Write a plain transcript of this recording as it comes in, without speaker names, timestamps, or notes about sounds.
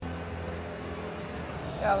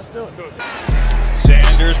Yeah, let's do it.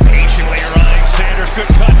 Sanders patiently running. Sanders good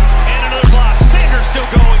cut. And another block. Sanders still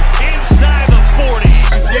going inside the 40.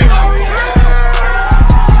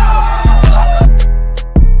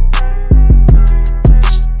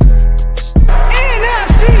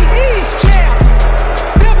 NFC East champs,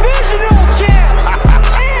 divisional champs,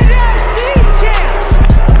 NFC champs,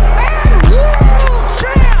 and world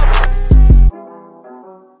champs.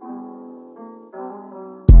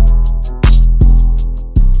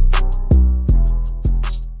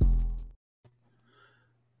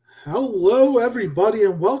 Hello, everybody,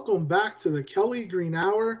 and welcome back to the Kelly Green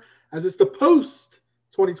Hour, as it's the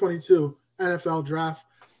post-2022 NFL Draft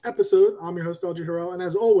episode. I'm your host, LG Harrell, and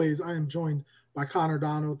as always, I am joined by Connor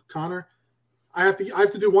Donald. Connor, I have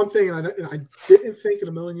to do one thing, and I didn't think in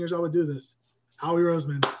a million years I would do this. Howie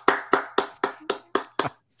Roseman.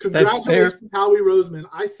 Congratulations, Howie Roseman.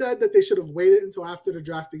 I said that they should have waited until after the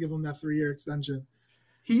draft to give him that 3-year extension.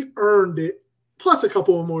 He earned it, plus a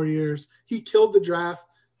couple of more years. He killed the draft.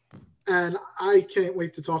 And I can't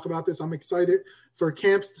wait to talk about this. I'm excited for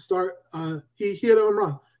camps to start. He hit a home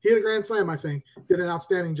run. He hit a grand slam, I think. Did an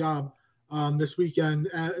outstanding job this weekend.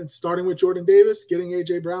 And starting with Jordan Davis, getting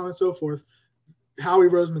A.J. Brown, and so forth. Howie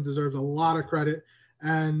Roseman deserves a lot of credit.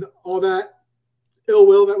 And all that ill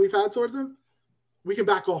will that we've had towards him, we can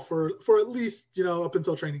back off for at least, up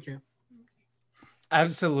until training camp.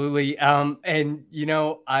 Absolutely. And,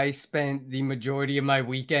 I spent the majority of my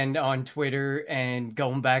weekend on Twitter and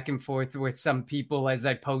going back and forth with some people as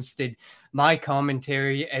I posted my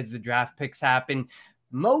commentary as the draft picks happened.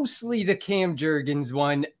 Mostly the Cam Jurgens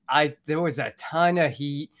one. There was a ton of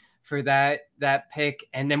heat for that pick.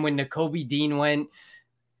 And then when Nakobe Dean went,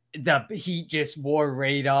 the heat just wore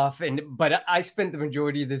right off. But I spent the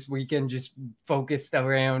majority of this weekend just focused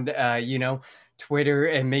around, Twitter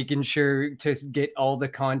and making sure to get all the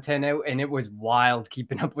content out. And it was wild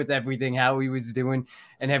keeping up with everything Howie was doing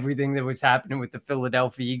and everything that was happening with the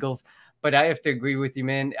Philadelphia Eagles. But I have to agree with you,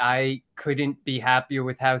 man. I couldn't be happier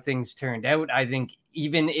with how things turned out. I think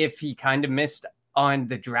even if he kind of missed on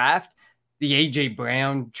the draft, the A.J.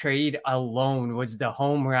 Brown trade alone was the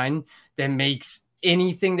home run that makes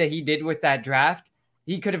anything that he did with that draft.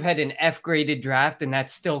 He could have had an F-graded draft, and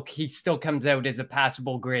he still comes out as a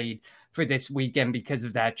passable grade for this weekend because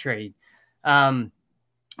of that trade. But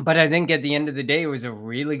I think at the end of the day, it was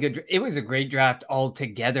a great draft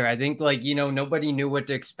altogether. I think nobody knew what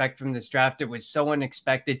to expect from this draft. It was so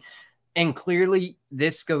unexpected. And clearly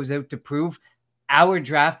this goes out to prove our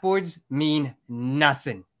draft boards mean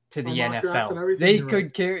nothing to the NFL.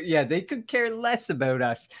 They could care less about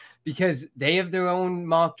us because they have their own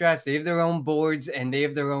mock drafts, they have their own boards, and they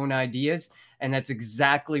have their own ideas. And that's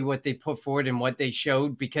exactly what they put forward and what they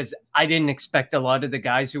showed, because I didn't expect a lot of the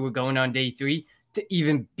guys who were going on day 3 to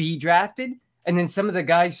even be drafted. And then some of the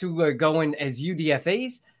guys who were going as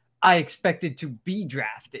UDFAs, I expected to be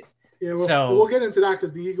drafted. Yeah, we'll get into that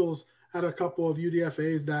because the Eagles had a couple of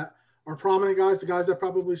UDFAs that are prominent guys, the guys that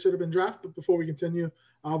probably should have been drafted. But before we continue,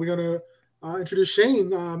 we're going to introduce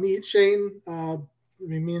Shane. Meet Shane.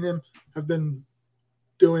 Me and him have been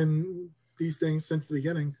doing these things since the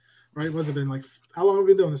beginning. Right? What's it been like? How long have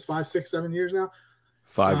we been doing this? 5, 6, 7 years now?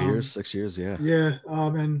 5 years, 6 years, yeah. Yeah.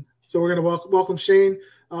 And so we're going to welcome Shane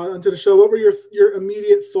onto the show. What were your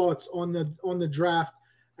immediate thoughts on the draft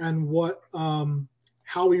and what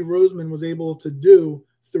Howie Roseman was able to do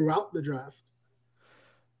throughout the draft?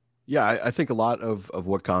 Yeah, I think a lot of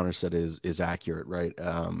what Connor said is accurate, right?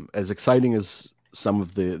 As exciting as some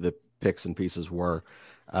of the picks and pieces were,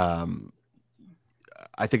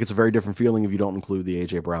 I think it's a very different feeling if you don't include the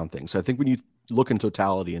A.J. Brown thing. So I think when you look in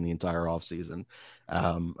totality in the entire offseason,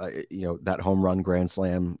 that home run grand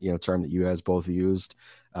slam, term that you guys both used,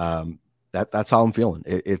 that's how I'm feeling.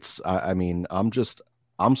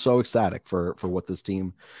 I'm so ecstatic for what this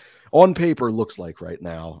team on paper looks like right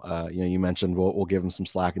now. You mentioned we'll give them some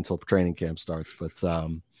slack until training camp starts, but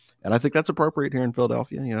and I think that's appropriate here in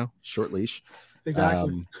Philadelphia, short leash.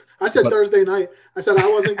 Exactly. I said Thursday night. I said I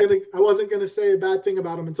wasn't gonna say a bad thing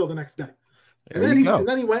about him until the next day. And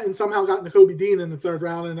then he went and somehow got Nakobe Dean in the 3rd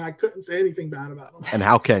round, and I couldn't say anything bad about him. And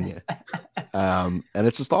how can you? And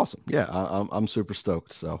it's just awesome. Yeah, I'm super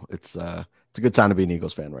stoked. So it's a good time to be an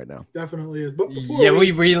Eagles fan right now. Definitely is. But before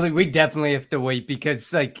we definitely have to wait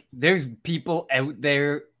because there's people out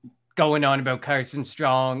there going on about Carson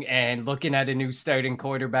Strong and looking at a new starting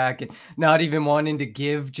quarterback and not even wanting to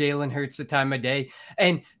give Jalen Hurts the time of day.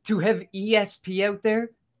 And to have ESP out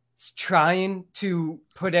there trying to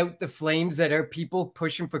put out the flames that are people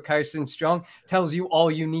pushing for Carson Strong tells you all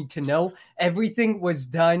you need to know. Everything was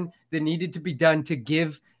done that needed to be done to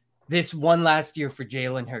give this one last year for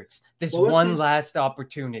Jalen Hurts. This last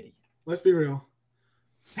opportunity. Let's be real.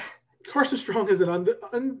 Carson Strong is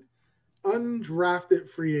an undrafted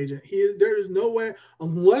free agent. There is no way,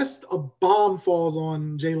 unless a bomb falls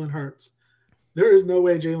on Jalen Hurts, there is no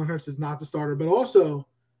way Jalen Hurts is not the starter. But also,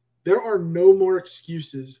 there are no more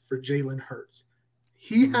excuses for Jalen Hurts.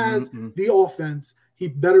 He has the offense. He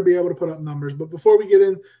better be able to put up numbers. But before we get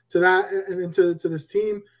into that and into this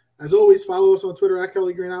team, as always, follow us on Twitter at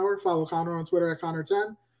Kelly Green Hour. Follow Connor on Twitter at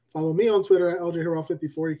Connor10. Follow me on Twitter at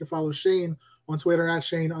LJHerrell54. You can follow Shane on Twitter at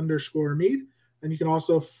Shane_Mead. And you can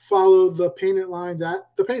also follow the Painted Lines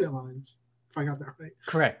at the Painted Lines, if I got that right.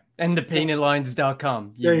 Correct. And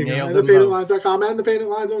thepaintedlines.com. There you go. And thepaintedlines.com and the Painted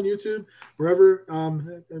Lines on YouTube, wherever.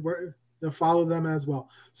 Follow them as well.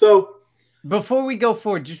 So before we go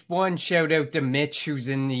forward, just one shout out to Mitch, who's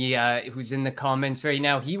in the comments right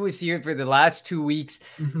now. He was here for the last 2 weeks,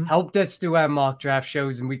 helped us do our mock draft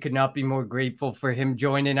shows, and we could not be more grateful for him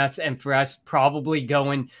joining us and for us probably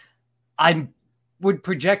going. I would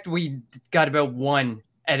project we got about 1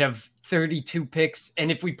 out of 32 picks,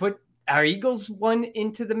 and if we put our Eagles one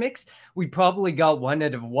into the mix, we probably got 1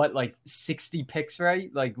 out of 60 picks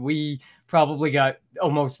right. Like we probably got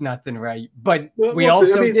almost nothing right, but we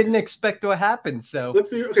also didn't expect what happened. So let's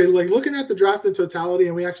be okay. Like looking at the draft in totality,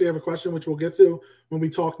 and we actually have a question which we'll get to when we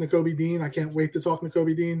talk Nakobe Dean. I can't wait to talk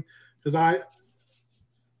Nakobe Dean because I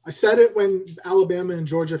said it when Alabama and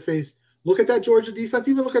Georgia faced. Look at that Georgia defense.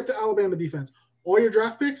 Even look at the Alabama defense. All your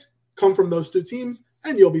draft picks come from those 2 teams,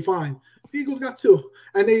 and you'll be fine. The Eagles got 2,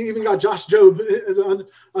 and they even got Josh Jobe as an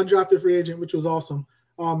undrafted free agent, which was awesome.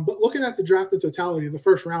 But looking at the draft in totality, the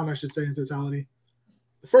first round, I should say in totality,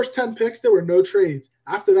 the first 10 picks, there were no trades.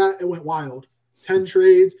 After that, it went wild. 10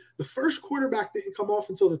 trades. The first quarterback didn't come off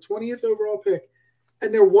until the 20th overall pick,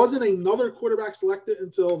 and there wasn't another quarterback selected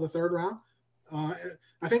until the 3rd round.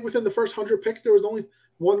 I think within the first 100 picks, there was only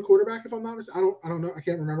 1 quarterback, if I'm not mistaken. I don't know. I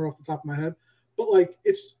can't remember off the top of my head. But,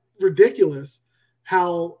 it's ridiculous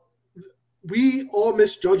how we all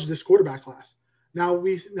misjudged this quarterback class. Now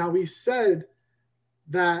we said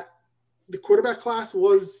that the quarterback class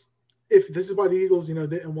was, if this is why the Eagles,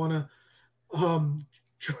 didn't want to.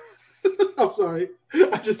 I'm sorry,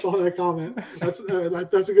 I just saw that comment. That's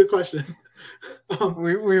a good question.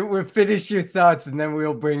 We'll finish your thoughts and then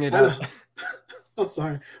we'll bring it up. I'm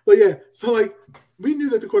sorry, but yeah, so we knew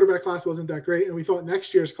that the quarterback class wasn't that great, and we thought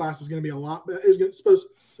next year's class was going to be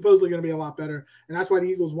supposedly going to be a lot better, and that's why the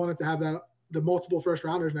Eagles wanted to have the multiple first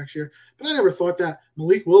rounders next year. But I never thought that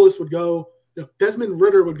Malik Willis would go. Desmond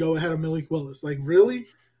Ridder would go ahead of Malik Willis. Really,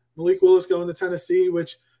 Malik Willis going to Tennessee,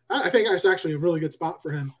 which I think is actually a really good spot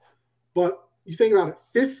for him. But you think about it,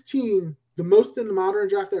 15, the most in the modern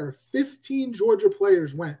draft era, 15 Georgia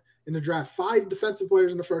players went in the draft, 5 defensive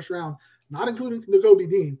players in the first round, not including Nakobe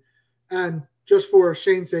Dean, and just for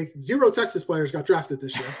Shane's sake, 0 Texas players got drafted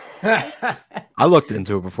this year. I looked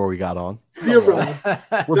into it before we got on. 0.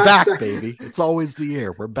 We're back, baby. It's always the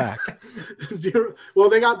year. We're back. 0. Well,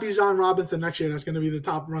 they got Bijan Robinson next year. That's going to be the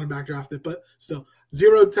top running back drafted, but still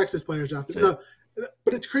 0 Texas players drafted. No,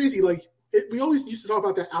 but it's crazy. We always used to talk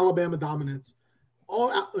about that Alabama dominance.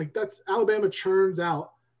 That's Alabama churns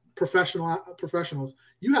out professionals.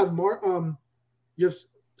 You have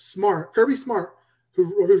Smart, Kirby Smart,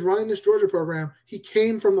 who's running this Georgia program. He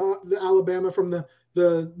came from the Alabama, from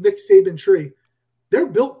the Nick Saban tree. They're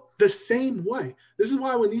built the same way. This is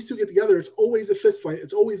why when these 2 get together, it's always a fist fight.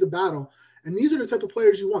 It's always a battle. And these are the type of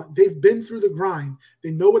players you want. They've been through the grind.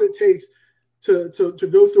 They know what it takes to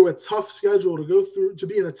go through a tough schedule, to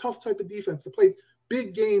be in a tough type of defense, to play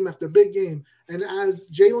big game after big game. And as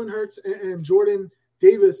Jalen Hurts and Jordan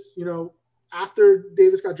Davis, after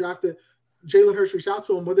Davis got drafted, Jalen Hurts reached out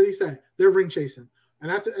to him. What did he say? They're ring chasing. And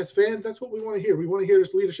that's, as fans, that's what we want to hear. We want to hear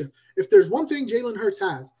this leadership. If there's one thing Jalen Hurts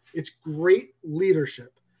has, it's great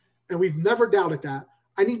leadership. And we've never doubted that.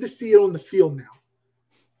 I need to see it on the field now.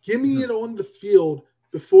 Give me it on the field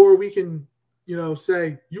before we can,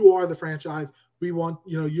 say you are the franchise. We want,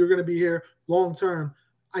 you're going to be here long term.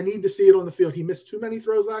 I need to see it on the field. He missed too many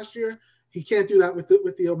throws last year. He can't do that with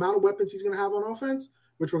the amount of weapons he's going to have on offense,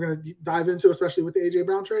 which we're going to dive into, especially with the A.J.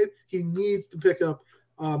 Brown trade. He needs to pick up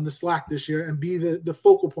the slack this year and be the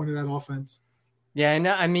focal point of that offense. Yeah, and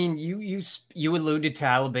I mean, you alluded to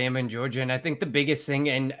Alabama and Georgia, and I think the biggest thing,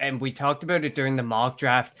 and we talked about it during the mock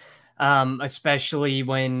draft, especially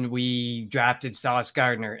when we drafted Sauce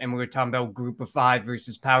Gardner, and we were talking about Group of 5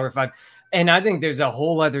 versus Power 5, and I think there's a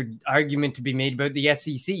whole other argument to be made about the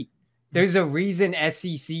SEC. There's a reason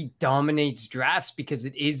SEC dominates drafts because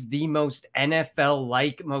it is the most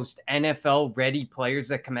NFL-like, most NFL-ready players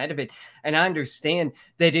that come out of it. And I understand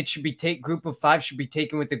that it should be group of 5 should be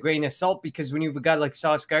taken with a grain of salt, because when you have a guy like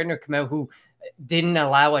Sauce Gardner come out who didn't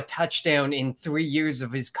allow a touchdown in 3 years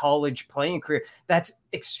of his college playing career, that's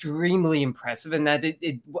extremely impressive, and that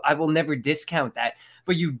I will never discount that.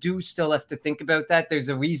 But you do still have to think about that. There's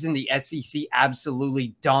a reason the SEC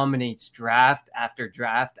absolutely dominates draft after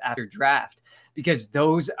draft after draft, because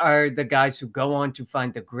those are the guys who go on to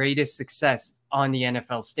find the greatest success on the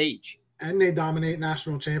NFL stage. And they dominate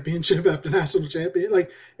national championship after national champion.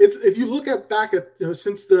 Like if you look back at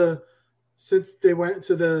since they went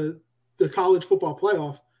to the college football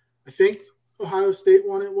playoff, I think Ohio State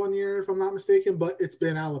won it 1 year, if I'm not mistaken, but it's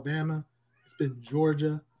been Alabama, it's been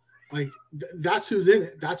Georgia. Like that's who's in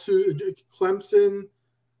it. That's who Clemson.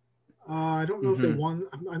 I don't know if they won.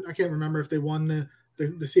 I can't remember if they won the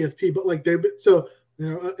CFP, but like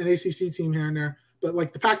an ACC team here and there. But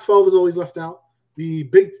like the Pac-12 is always left out. The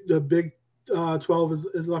Big 12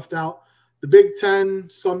 is left out. The Big 10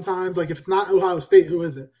 sometimes, like if it's not Ohio State, who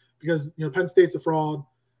is it? Because Penn State's a fraud.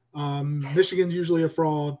 Michigan's usually a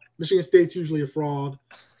fraud. Michigan State's usually a fraud.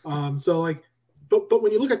 So like, but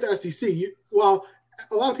when you look at the SEC,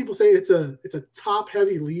 a lot of people say it's a top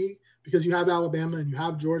heavy league because you have Alabama and you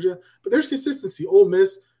have Georgia, but there's consistency. Ole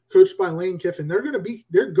Miss, coached by Lane Kiffin, they're going to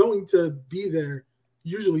be there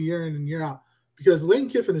usually year in and year out, because Lane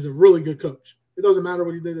Kiffin is a really good coach. It doesn't matter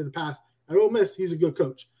what he did in the past. At Ole Miss, he's a good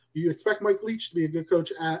coach. You expect Mike Leach to be a good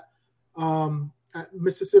coach at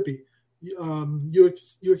Mississippi. You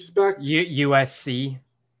expect USC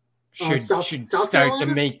should South start Carolina?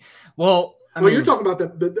 to make well. You're talking about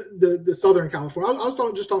the Southern California. I was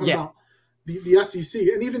talking about the SEC,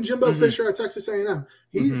 and even Jimbo Fisher at Texas A&M.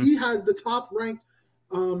 He has the top ranked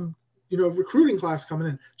recruiting class coming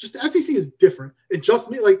in. Just the SEC is different. It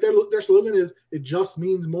just means like their slogan is it just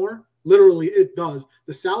means more. Literally, it does.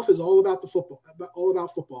 The South is all about the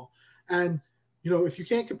football, and if you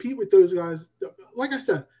can't compete with those guys, like I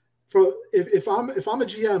said. If I'm a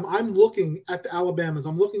GM, I'm looking at the Alabamas,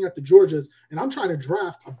 I'm looking at the Georgias, and I'm trying to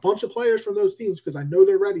draft a bunch of players from those teams because I know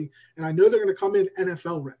they're ready, and I know they're going to come in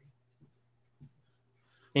NFL ready.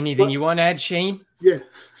 Anything you want to add, Shane? Yeah.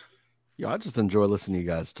 I just enjoy listening to you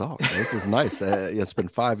guys talk. This is nice. It's been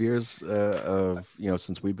 5 years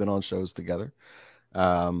since we've been on shows together.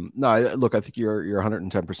 Look, I think you're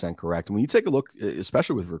 110% correct. And when you take a look,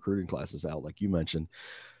 especially with recruiting classes out, like you mentioned,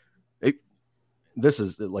 this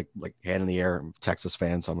is like hand in the air. I'm a Texas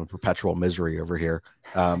fan, so I'm in perpetual misery over here.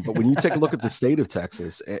 But when you take a look at the state of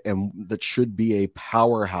Texas, and that should be a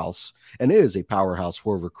powerhouse and is a powerhouse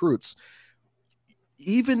for recruits,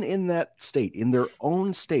 even in that state, in their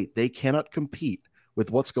own state, they cannot compete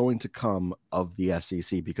with what's going to come of the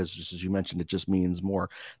SEC, because just as you mentioned, it just means more.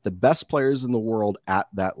 The best players in the world at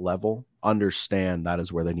that level understand that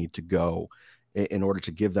is where they need to go in order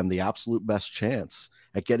to give them the absolute best chance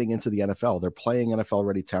at getting into the NFL. They're playing NFL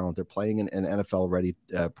ready talent. They're playing in NFL ready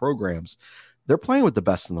programs. They're playing with the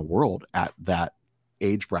best in the world at that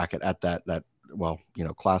age bracket, at that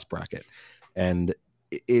class bracket. And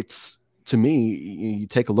it's, to me, you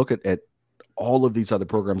take a look at all of these other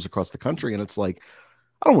programs across the country, and it's like,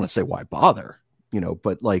 I don't want to say why bother,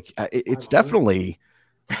 but like it's definitely,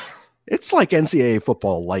 it's like NCAA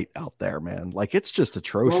football light out there, man. Like it's just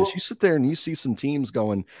atrocious. Well, you sit there and you see some teams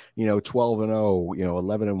going, 12-0,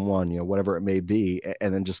 11-1, whatever it may be,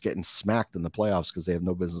 and then just getting smacked in the playoffs because they have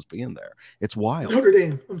no business being there. It's wild. Notre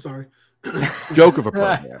Dame. I'm sorry. Joke of a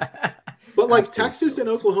program. But like Texas and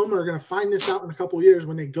Oklahoma are going to find this out in a couple of years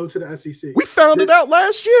when they go to the SEC. We found it out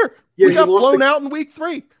last year. Yeah, we got blown out in week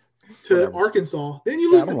 3 to whatever. Arkansas. Then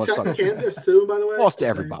you lose to Kansas too, by the way. Lost to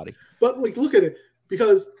everybody. But like, look at it,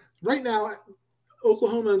 because right now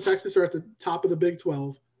Oklahoma and Texas are at the top of the Big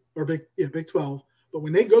 12 or Big 12. But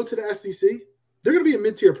when they go to the SEC, they're going to be in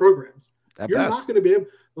mid-tier programs. You're not going to be able,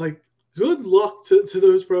 like, good luck to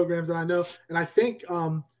those programs. And I know, and I think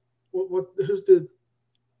who's the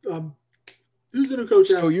new coach?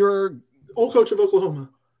 So you're old coach of Oklahoma,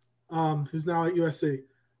 who's now at USC.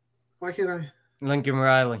 Why can't I? Lincoln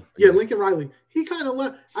Riley. Yeah, Lincoln Riley. He kind of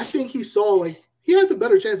left. I think he saw like he has a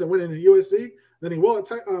better chance of winning at USC than he will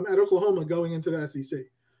at Oklahoma going into the SEC.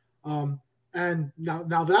 And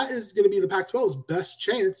now that is going to be the Pac-12's best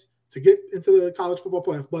chance to get into the college football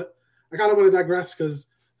playoff. But I kind of want to digress because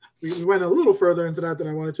we went a little further into that than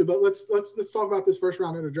I wanted to. But let's talk about this first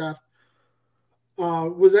round of the draft.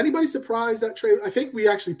 Was anybody surprised that I think we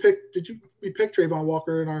actually picked. We picked Trayvon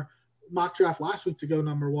Walker in our mock draft last week to go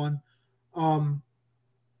number 1.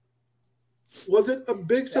 Was it a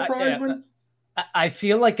big surprise when? I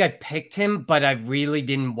feel like I picked him, but I really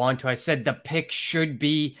didn't want to. I said the pick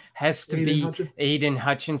has to be Aiden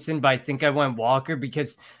Hutchinson, but I think I went Walker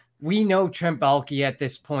because we know Trent Baalke at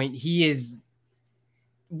this point.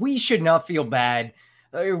 We should not feel bad.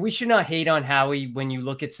 We should not hate on Howie when you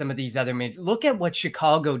look at some of these other men. Look at what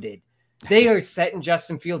Chicago did. They are setting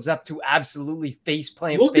Justin Fields up to absolutely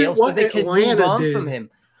faceplant fail so they can move on from him.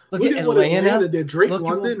 Look at what Atlanta did. Drake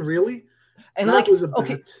London, really? And that was a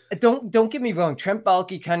bet. Don't get me wrong. Trent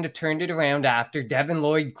Baalke kind of turned it around after. Devin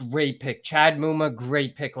Lloyd, great pick. Chad Muma,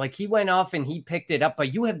 great pick. Like he went off and he picked it up,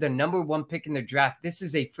 but you have the number 1 pick in the draft. This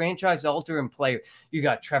is a franchise-altering player. You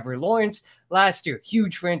got Trevor Lawrence last year,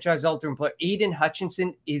 huge franchise-altering player. Aiden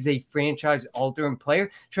Hutchinson is a franchise-altering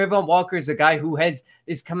player. Trayvon Walker is a guy who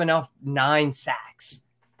is coming off 9 sacks.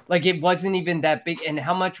 Like it wasn't even that big. And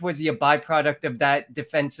how much was he a byproduct of that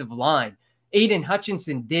defensive line? Aiden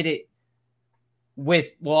Hutchinson did it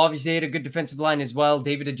obviously they had a good defensive line as well.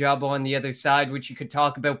 David Ojabo on the other side, which you could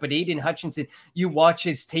talk about. But Aiden Hutchinson, you watch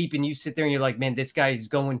his tape and you sit there and you're like, man, this guy is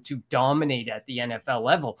going to dominate at the NFL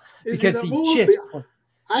level because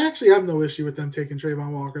I actually have no issue with them taking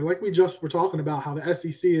Trayvon Walker. Like we just were talking about how the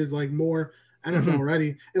SEC is like more NFL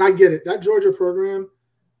ready. And I get it. That Georgia program,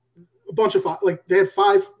 a bunch of like they had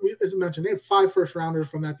 5, as I mentioned, they had 5 first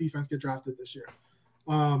rounders from that defense get drafted this year.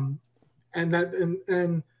 And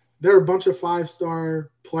there are a bunch of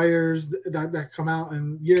 5-star players that come out,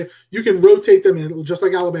 and you can rotate them in just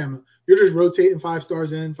like Alabama. You're just rotating 5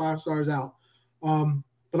 stars in, 5 stars out.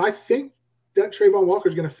 But I think that Trayvon Walker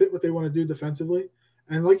is going to fit what they want to do defensively.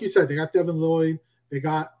 And like you said, they got Devin Lloyd, they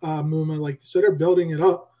got Muma, so they're building it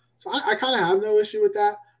up. So I kind of have no issue with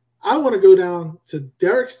that. I want to go down to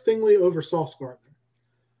Derek Stingley over Sauce Gardner.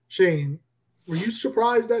 Shane, were you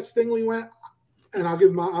surprised that Stingley went? And I'll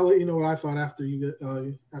let you know what I thought after you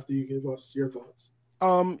give us your thoughts.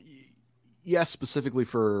 Yes, specifically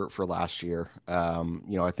for last year.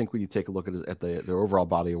 I think when you take a look at the overall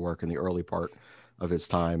body of work in the early part of his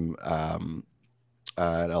time at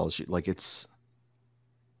LSU, like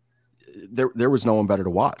there was no one better to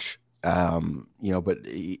watch. But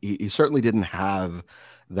he certainly didn't have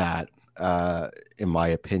that, in my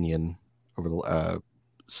opinion, over the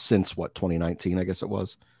since 2019, I guess it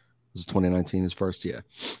was. Was 2019 his first year?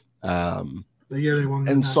 The year they won.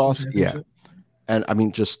 And Sauce, yeah, and I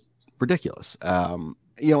mean just ridiculous.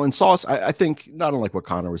 And Sauce, I think not unlike what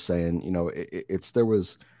Connor was saying.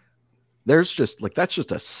 There's just like that's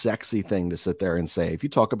just a sexy thing to sit there and say. If you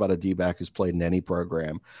talk about a D-back who's played in any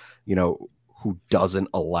program, who doesn't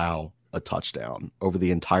allow a touchdown over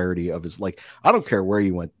the entirety of his I don't care where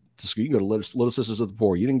you went. You can go to Little Sisters of the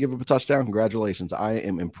Poor. You didn't give up a touchdown. Congratulations. I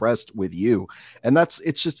am impressed with you. And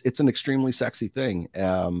it's an extremely sexy thing.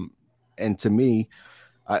 And to me,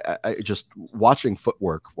 I just watching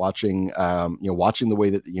footwork, watching the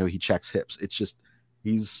way that, he checks hips. It's just,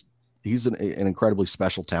 he's an incredibly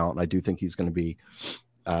special talent. And I do think he's going to be,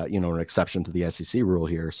 an exception to the SEC rule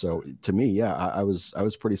here. So to me, yeah, I was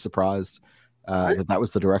pretty surprised that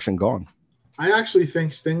was the direction gone. I actually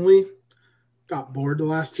think Stingley got bored the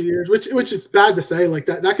last 2 years, which is bad to say. Like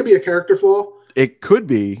that could be a character flaw. It could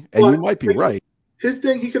be, and you might be right. His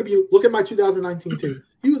thing, he could be. Look at my 2019 team.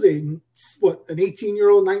 He was an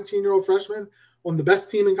 18-year-old, 19-year-old freshman on the best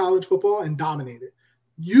team in college football and dominated.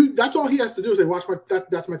 That's all he has to do is say, "Watch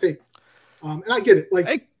that's my tape." And I get it. Like,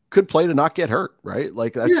 he could play to not get hurt, right?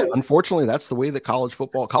 Like unfortunately that's the way that college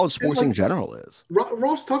sports in general is.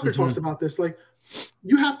 Ross Tucker talks about this. Like,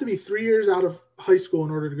 you have to be 3 years out of high school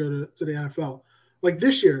in order to go to the NFL. Like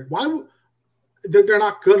this year, why they're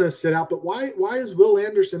not gonna sit out? But why is Will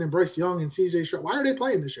Anderson and Bryce Young and CJ Stroud? Why are they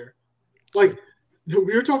playing this year? Like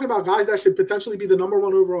we were talking about guys that could potentially be the number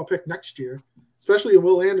 1 overall pick next year, especially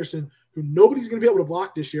Will Anderson, who nobody's gonna be able to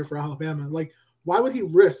block this year for Alabama. Like, why would he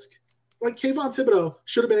risk? Like Kayvon Thibodeau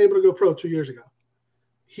should have been able to go pro 2 years ago.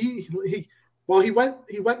 He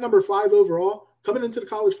went number 5 overall. Coming into the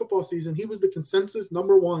college football season, he was the consensus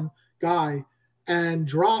number 1 guy and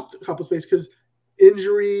dropped a couple spaces because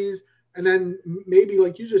injuries. And then maybe,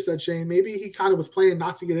 like you just said, Shane, maybe he kind of was playing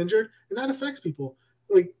not to get injured, and that affects people.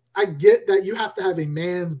 Like, I get that you have to have a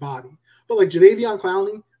man's body, but like Jadeveon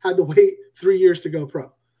Clowney had to wait 3 years to go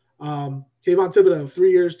pro. Kayvon Thibodeau,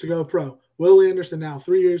 3 years to go pro. Will Anderson now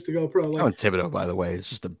 3 years to go pro. Like, Thibodeau, by the way, is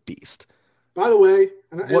just a beast. By the way,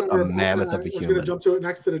 what a mammoth of a human. I was going to jump to it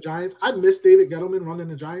next to the Giants. I miss David Gettleman running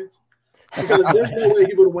the Giants because there's no way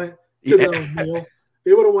he would have went to the meal.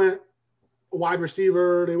 They would have went a wide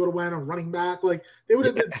receiver. They would have went a running back. Like they would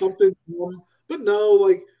have did something. But no,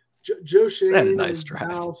 like Joe Shane is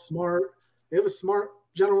now smart. They have a smart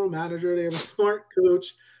general manager. They have a smart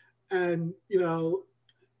coach, and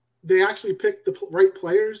they actually picked the right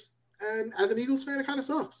players. And as an Eagles fan, it kind of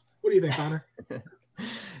sucks. What do you think, Connor?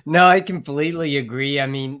 No, I completely agree. I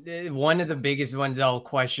mean, one of the biggest ones I'll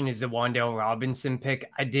question is the Wan'Dale Robinson pick.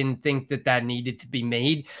 I didn't think that needed to be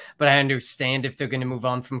made, but I understand if they're going to move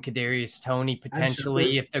on from Kadarius Toney,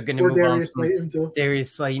 potentially, if they're going to move Darius on Slayton from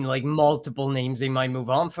Darius Slayton, like multiple names they might move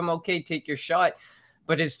on from. Okay, take your shot.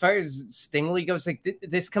 But as far as Stingley goes, like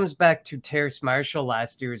this comes back to Terrace Marshall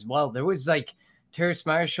last year as well. There was like Terrace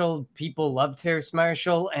Marshall, people love Terrace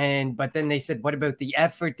Marshall, but then they said, what about the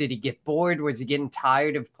effort? Did he get bored? Was he getting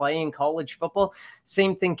tired of playing college football?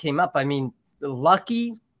 Same thing came up. I mean,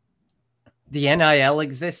 lucky the NIL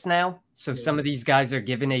exists now. So some of these guys are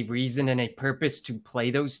given a reason and a purpose to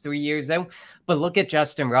play those 3 years out. But look at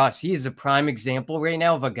Justin Ross. He is a prime example right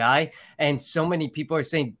now of a guy. And so many people are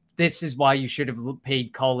saying, this is why you should have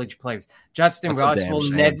paid college players. Justin Ross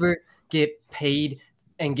will never get paid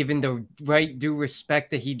and given the right due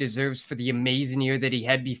respect that he deserves for the amazing year that he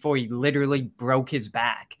had before he literally broke his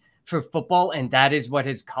back for football. And that is what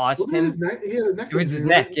has cost him. It was his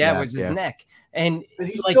neck. Yeah, it was his neck. And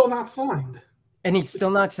he's still not signed. And he's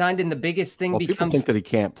still not signed. And the biggest thing becomes people think that he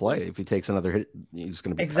can't play. If he takes another hit, he's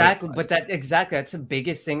going to be exactly. But that's the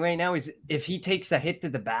biggest thing right now is if he takes a hit to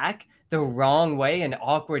the back the wrong way, an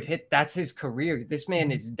awkward hit, that's his career. This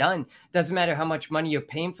man is done. Doesn't matter how much money you're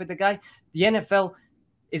paying for the guy. The NFL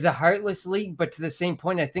is a heartless league, but to the same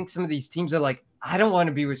point, I think some of these teams are like, I don't want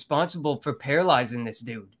to be responsible for paralyzing this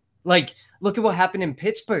dude. Like, look at what happened in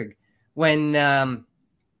Pittsburgh when the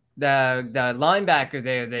linebacker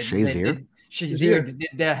there, Shazier did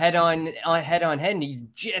the head on head, and he's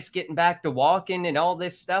just getting back to walking and all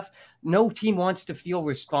this stuff. No team wants to feel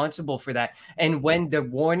responsible for that. And when the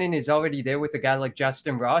warning is already there with a guy like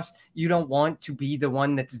Justin Ross, you don't want to be the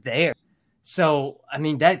one that's there. So, I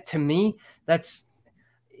mean, that to me,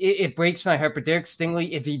 it breaks my heart. But Derek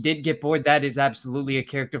Stingley, if he did get bored, that is absolutely a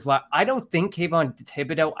character flaw. I don't think Kayvon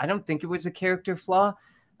Thibodeau, I don't think it was a character flaw.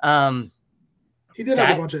 He did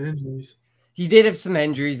have a bunch of injuries. He did have some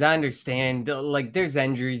injuries. I understand. Like, there's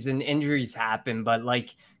injuries and injuries happen, but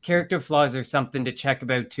like character flaws are something to check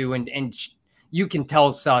about too. And you can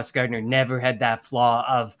tell Sauce Gardner never had that flaw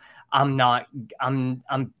of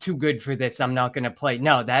I'm too good for this. I'm not going to play.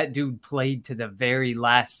 No, that dude played to the very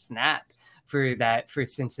last snap for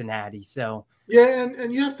Cincinnati. So yeah,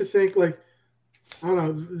 and you have to think, like, I don't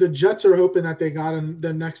know, the Jets are hoping that they got in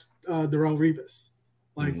the next Darrelle Revis.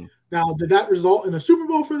 Like, now, did that result in a Super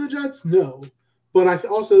Bowl for the Jets? No. But I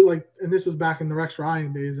also, like, and this was back in the Rex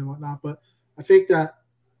Ryan days and whatnot, but I think that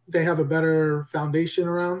they have a better foundation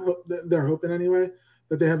around, they're hoping anyway,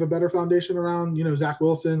 that they have a better foundation around, you know, Zach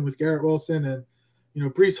Wilson with Garrett Wilson and, you know,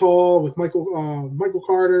 Breece Hall with Michael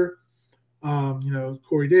Carter, you know,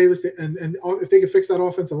 Corey Davis, and if they can fix that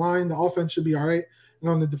offensive line, the offense should be all right. And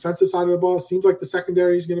on the defensive side of the ball, it seems like the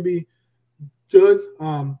secondary is going to be good.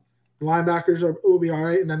 The linebackers will be all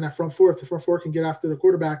right, and then that front four, if the front four can get after the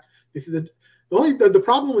quarterback, the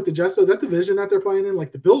problem with the Jets, though, that division that they're playing in,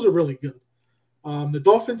 like the Bills are really good. The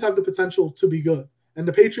Dolphins have the potential to be good, and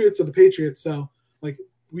the Patriots are the Patriots. So, like,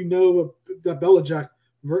 we know that Belichick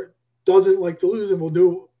doesn't like to lose and will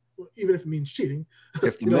do, even if it means cheating.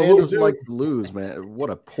 If the man doesn't like to lose, man, what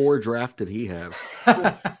a poor draft did he have?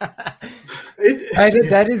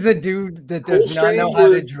 That is a dude that does not know how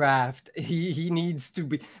to draft. He needs to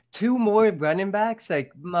be two more running backs.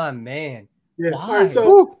 Like, my man. Yeah. Why? All right,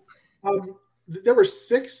 so there were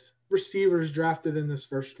 6 receivers drafted in this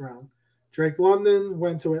first round. Drake London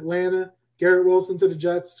went to Atlanta, Garrett Wilson to the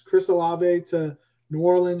Jets, Chris Olave to New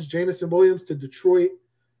Orleans, Jamison Williams to Detroit,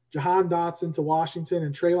 Jahan Dotson to Washington,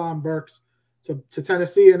 and Treylon Burks to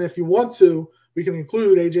Tennessee. And if you want to, we can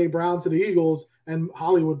include A.J. Brown to the Eagles and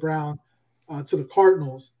Hollywood Brown to the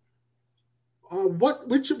Cardinals.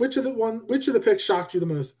 Which of the picks shocked you the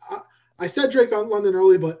most? I said Drake London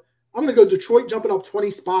early, but I'm going to go Detroit jumping up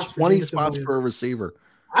 20 spots. 20 spots for a receiver.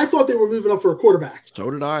 I thought they were moving up for a quarterback. So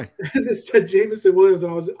did I. And it said Jamison Williams,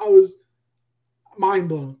 and I was mind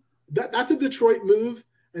blown. That's a Detroit move,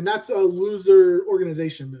 and that's a loser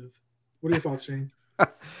organization move. What are your thoughts, Shane?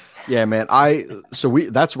 Yeah, man.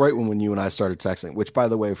 That's right when you and I started texting, which, by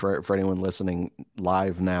the way, for anyone listening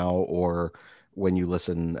live now or when you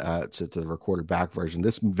listen to the recorded back version,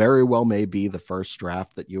 this very well may be the first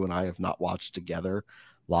draft that you and I have not watched together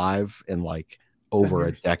live in like over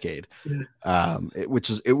a decade. Yeah. It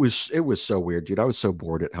was so weird, dude. I was so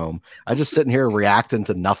bored at home. I just sitting here reacting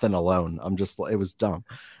to nothing alone. it was dumb.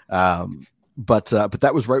 But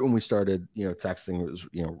that was right when we started, texting. It was,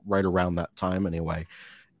 right around that time anyway.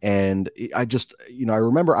 And I just, I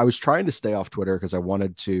remember I was trying to stay off Twitter because I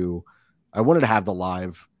wanted to have the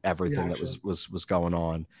live everything that was going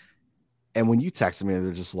on. And when you texted me,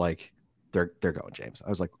 they're just like, they're going James. I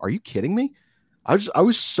was like, are you kidding me? I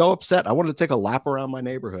was so upset. I wanted to take a lap around my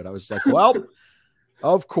neighborhood. I was like, well,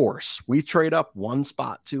 of course we trade up one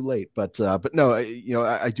spot too late, but no,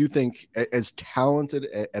 I do think as talented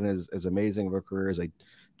and as amazing of a career as I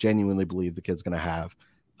genuinely believe the kid's going to have,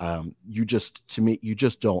 you just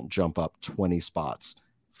don't jump up 20 spots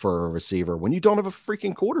for a receiver when you don't have a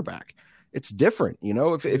freaking quarterback. It's different,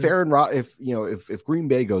 if Green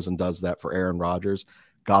Bay goes and does that for Aaron Rodgers,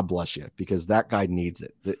 God bless you, because that guy needs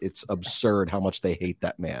it. It's absurd how much they hate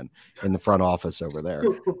that man in the front office over there.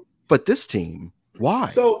 But this team, why?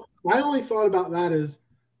 So my only thought about that is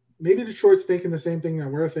maybe Detroit's thinking the same thing that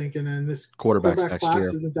we're thinking, and this quarterback class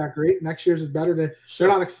isn't that great. Next year's is better. They're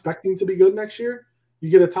not expecting to be good next year.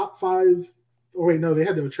 You get a top 5. Oh wait, no, they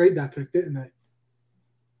had to trade that pick, didn't they?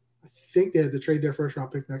 I think they had to trade their first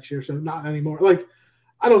round pick next year, so not anymore. Like,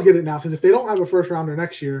 I don't get it now, because if they don't have a first rounder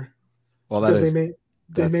next year, well, they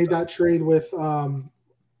made that trade with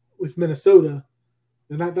Minnesota,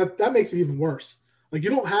 and that makes it even worse. Like, you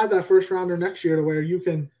don't have that first rounder next year to where you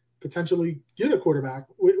can potentially get a quarterback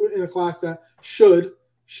in a class that should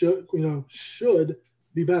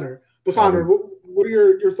be better. But Connor, what are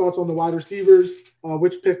your thoughts on the wide receivers?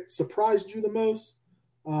 Which pick surprised you the most?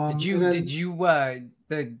 You're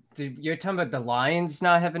talking about the Lions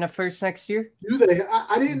not having a first next year? Do they?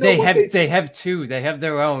 I didn't know. They have two. They have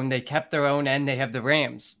their own. They kept their own, and they have the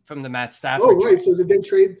Rams from the Matt Stafford. Oh, right. So did they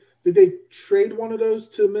trade one of those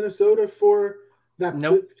to Minnesota for that?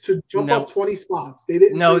 Nope. To jump up 20 spots? They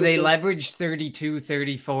didn't. No, they leveraged 32,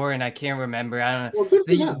 34, and I can't remember. I don't know. Well, good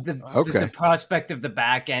for them. The prospect of the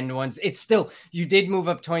back end ones. It's still, you did move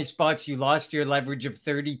up 20 spots. You lost your leverage of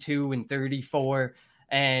 32 and 34.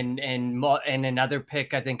 And another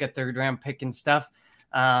pick, I think a 3rd round pick and stuff.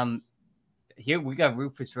 Here we got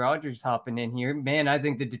Rufus Rodgers hopping in here. Man, I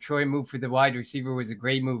think the Detroit move for the wide receiver was a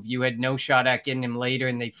great move. You had no shot at getting him later,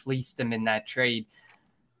 and they fleeced him in that trade.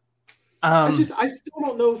 I still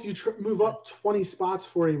don't know if you move up 20 spots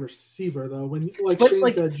for a receiver, though. When,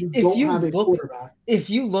 Shane said, you don't have a quarterback. If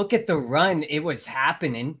you look at the run, it was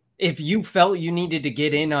happening. If you felt you needed to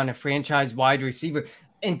get in on a franchise wide receiver.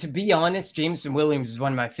 And to be honest, Jameson Williams is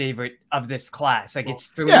one of my favorite of this class. Like, it's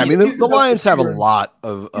for me. I mean, the Lions have a lot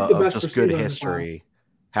of just good history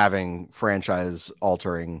having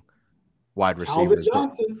franchise-altering wide receivers.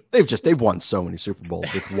 They've won so many Super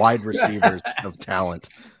Bowls with wide receivers of talent.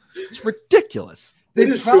 It's ridiculous.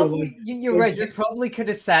 You're right. They probably could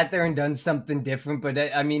have sat there and done something different. But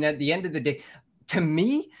I mean, at the end of the day, to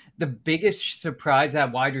me, the biggest surprise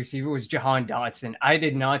at wide receiver was Jahan Dotson. I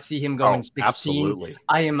did not see him going 16. Absolutely.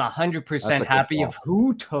 I am 100% happy of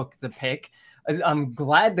who took the pick. I'm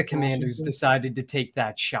glad the Commanders decided to take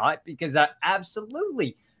that shot, because I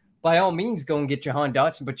absolutely, by all means, go and get Jahan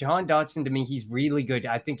Dotson. But Jahan Dotson, to me, he's really good.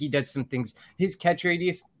 I think he does some things. His catch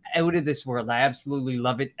radius, out of this world. I absolutely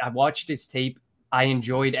love it. I watched his tape. I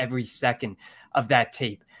enjoyed every second of that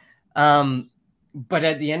tape. But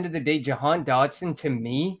at the end of the day, Jahan Dotson, to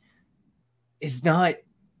me, is not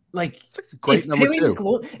like great number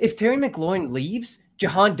 2. If Terry McLaurin leaves,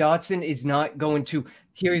 Jahan Dotson is not going to,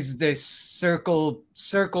 here's this circle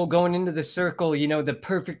going into the circle, the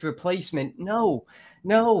perfect replacement. No,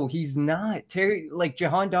 he's not.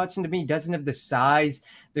 Jahan Dotson, to me, doesn't have the size.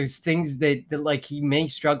 There's things that like he may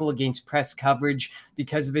struggle against press coverage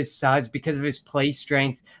because of his size, because of his play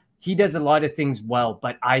strength. He does a lot of things well,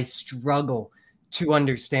 but I struggle to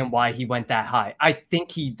understand why he went that high. I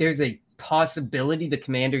think there's a possibility the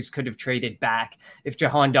Commanders could have traded back if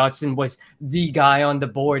Jahan Dotson was the guy on the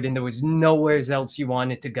board and there was nowhere else you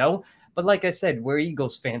wanted to go. But like I said, we're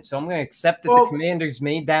Eagles fans, so I'm going to accept that the Commanders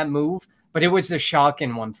made that move, but it was a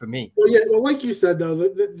shocking one for me. Well, like you said, though,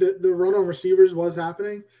 the run on receivers was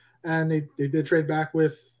happening, and they did trade back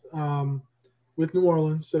with New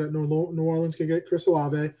Orleans so that New Orleans could get Chris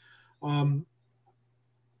Olave.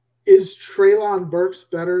 Is Treylon Burks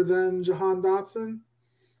better than Jahan Dotson?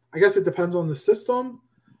 I guess it depends on the system.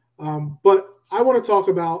 But I want to talk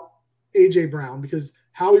about A.J. Brown, because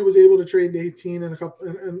how he was able to trade 18 and a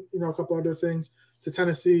couple other things to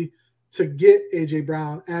Tennessee to get A.J.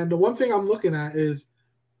 Brown. And the one thing I'm looking at is,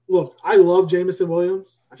 look, I love Jameson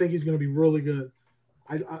Williams. I think he's going to be really good.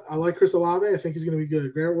 I like Chris Olave. I think he's going to be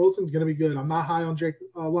good. Garrett Wilson's going to be good. I'm not high on Drake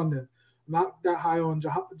London. I'm not that high on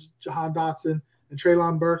Jahan Dotson. And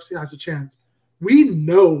Treylon Burks, has a chance. We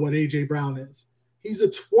know what A.J. Brown is. He's a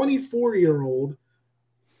 24-year-old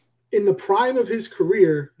in the prime of his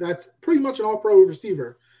career that's pretty much an all-pro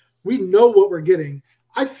receiver. We know what we're getting.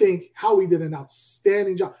 I think Howie did an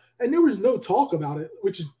outstanding job. And there was no talk about it,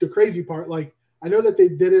 which is the crazy part. Like, I know that they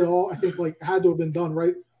did it all. I think, had to have been done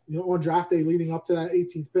right on draft day leading up to that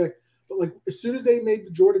 18th pick. But like as soon as they made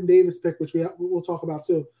the Jordan Davis pick, which we'll talk about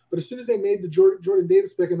too, but as soon as they made the Jordan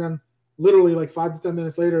Davis pick, and then literally like 5 to 10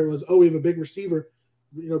 minutes later, it was, we have a big receiver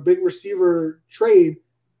trade.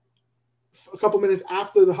 A couple minutes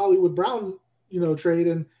after the Hollywood Brown, trade,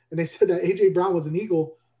 and they said that AJ Brown was an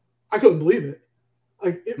Eagle. I couldn't believe it.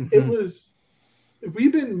 Like it was.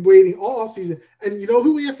 We've been waiting all season, and you know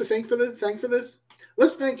who we have to thank for this?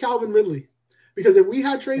 Let's thank Calvin Ridley, because if we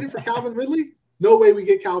had traded for Calvin Ridley, no way we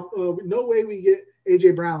get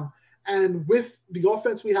AJ Brown. And with the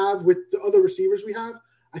offense we have, with the other receivers we have,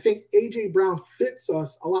 I think AJ Brown fits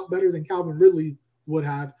us a lot better than Calvin Ridley would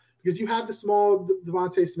have, because you have the small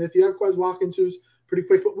Devontae Smith, you have Quez Watkins, who's pretty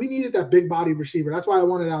quick, but we needed that big body receiver. That's why I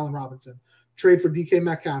wanted Allen Robinson, trade for DK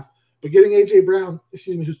Metcalf. But getting AJ Brown,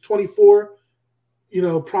 who's 24,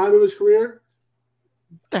 prime of his career.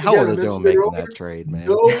 The hell are they doing making that trade, man?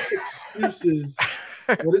 No excuses.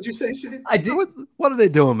 What did you say, Shane? What are they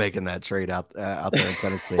doing making that trade out there in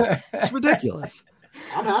Tennessee? It's ridiculous.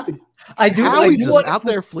 I'm happy. How are we just out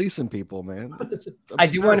there fleecing people, man? I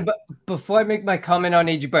do want to, before I make my comment on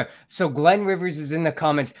AJ Brown, so Glenn Rivers is in the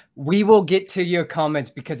comments. We will get to your comments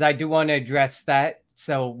because I do want to address that.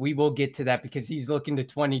 So we will get to that because he's looking to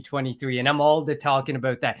 2023, and I'm all talking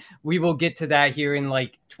about that. We will get to that here in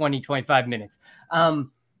like 20, 25 minutes.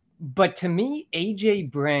 But to me,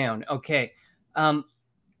 AJ Brown, okay.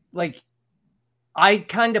 Like I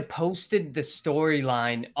kind of posted the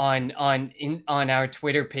storyline on our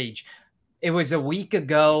Twitter page. It was a week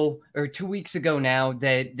ago or 2 weeks ago now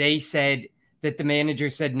that they said that the manager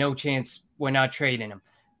said no chance, we're not trading him.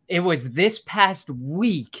 It was this past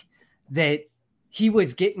week that he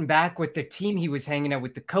was getting back with the team. He was hanging out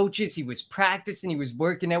with the coaches. He was practicing. He was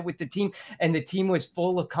working out with the team, and the team was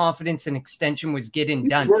full of confidence and extension was getting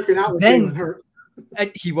done. He was working out with Jalen Hurts.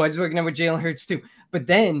 He was working out with Jalen Hurts too. But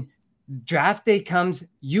then draft day comes.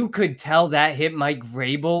 You could tell that hit Mike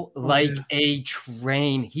Vrabel like a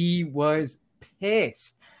train. He was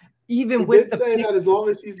pissed. Even with the saying that as long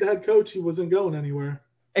as he's the head coach, he wasn't going anywhere.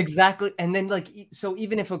 Exactly. And then so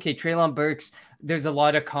even if, Treylon Burks, there's a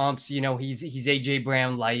lot of comps, he's AJ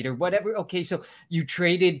Brown light or whatever. Okay. So you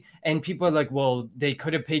traded and people are like, well, they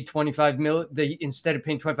could have paid $25 million. Instead of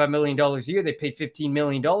paying $25 million a year, they paid $15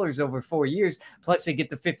 million over 4 years. Plus they get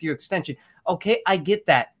the 5th-year extension. Okay. I get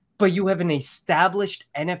that. But you have an established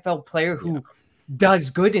NFL player who does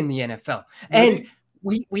good in the NFL. And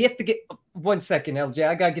we have to get 1 second, LJ.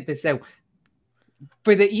 I got to get this out.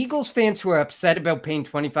 For the Eagles fans who are upset about paying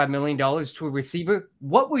 $25 million to a receiver,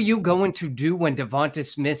 what were you going to do when Devonta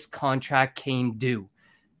Smith's contract came due?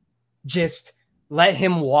 Just let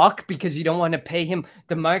him walk because you don't want to pay him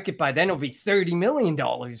the market by then. It'll be $30 million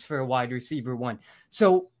for a wide receiver one.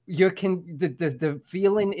 So the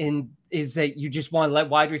feeling is that you just want to let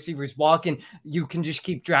wide receivers walk and you can just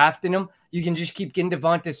keep drafting them. You can just keep getting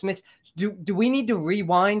Devonta Smith. Do we need to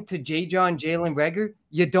rewind to Jalen Reagor?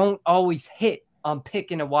 You don't always hit on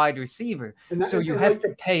picking a wide receiver. So you have to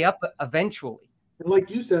pay up eventually. And like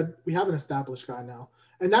you said, we have an established guy now.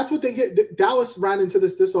 And that's what they get. Dallas ran into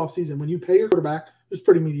this offseason. When you pay your quarterback, who's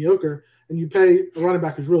pretty mediocre, and you pay a running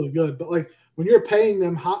back who's really good. But like when you're paying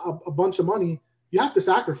them a bunch of money, you have to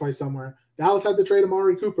sacrifice somewhere. Dallas had to trade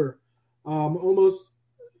Amari Cooper. Weren't almost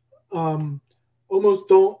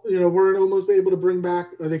able to bring back,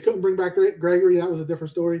 or they couldn't bring back Gregory. That was a different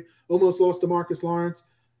story. Almost lost DeMarcus Lawrence.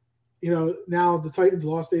 Now the Titans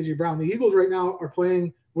lost AJ Brown. The Eagles right now are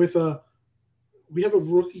playing with we have a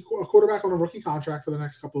quarterback on a rookie contract for the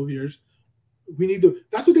next couple of years.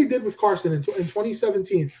 That's what they did with Carson in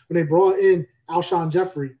 2017 when they brought in Alshon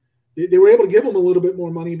Jeffrey. They were able to give him a little bit more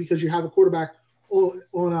money because you have a quarterback on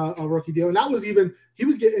a rookie deal. And that was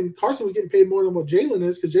Carson was getting paid more than what Jalen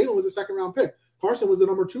is because Jalen was a second-round pick. Carson was the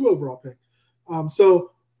number 2 overall pick.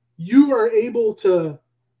 So you are able to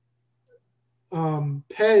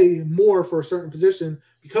pay more for a certain position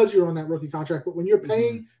because you're on that rookie contract. But when you're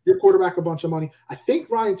paying your quarterback a bunch of money, I think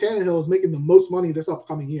Ryan Tannehill is making the most money this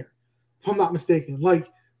upcoming year, if I'm not mistaken. Like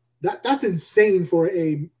that's insane for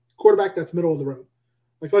a quarterback that's middle of the road.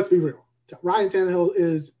 Like, let's be real. Ryan Tannehill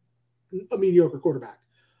is a mediocre quarterback.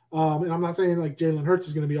 And I'm not saying like Jalen Hurts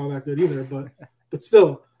is going to be all that good either, but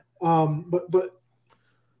still, and there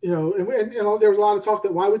was a lot of talk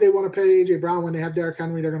that why would they want to pay AJ Brown when they have Derrick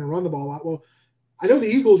Henry? They're going to run the ball a lot. Well, I know the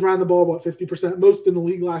Eagles ran the ball about 50%, most in the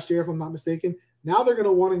league last year, if I'm not mistaken. Now they're going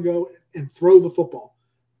to want to go and throw the football.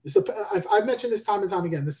 I've mentioned this time and time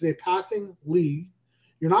again. This is a passing league.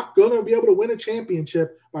 You're not going to be able to win a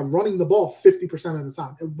championship by running the ball 50% of the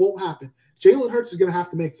time. It won't happen. Jalen Hurts is going to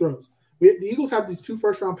have to make throws. The Eagles have these 2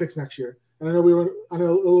 first-round picks next year. And I know a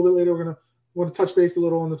little bit later we're going to want to touch base a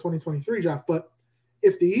little on the 2023 draft, but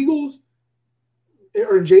if the Eagles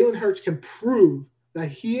or Jalen Hurts can prove that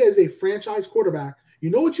he is a franchise quarterback, you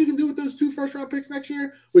know what you can do with those 2 first-round picks next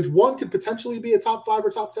year, which one could potentially be a top 5 or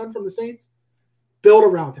top 10 from the Saints? Build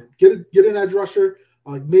around him. Get an edge rusher.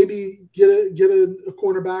 Maybe get a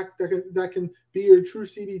cornerback that can be your true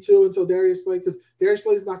CB2 until Darius Slay, because Darius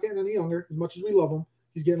Slay is not getting any younger as much as we love him.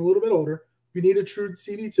 He's getting a little bit older. We need a true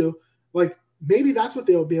CB2. Like, maybe that's what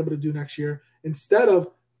they'll be able to do next year instead of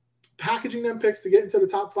packaging them picks to get into the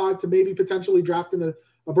top 5 to maybe potentially drafting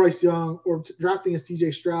a Bryce Young or drafting a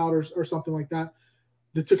CJ Stroud or something like that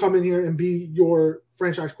to come in here and be your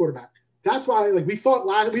franchise quarterback. That's why, like, we thought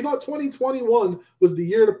 2021 was the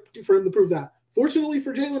year for him to prove that. Fortunately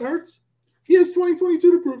for Jalen Hurts, he has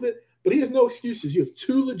 2022 to prove it, but he has no excuses. You have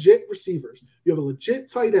 2 legit receivers. You have a legit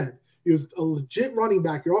tight end. You have a legit running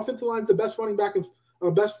back. Your offensive line is the best running back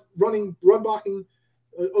and best run blocking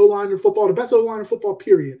O-line in football, the best O-line in football,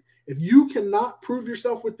 period. If you cannot prove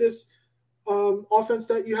yourself with this offense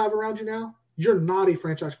that you have around you now, you're not a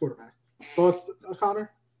franchise quarterback. Thoughts,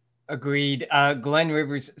 Connor? Agreed. Glenn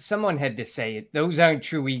Rivers, someone had to say it. Those aren't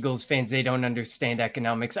true Eagles fans. They don't understand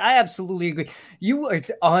economics. I absolutely agree. You are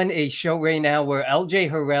on a show right now where LJ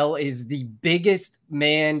Harrell is the biggest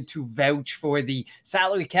man to vouch for the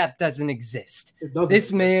salary cap doesn't exist.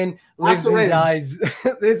 This man lives and dies.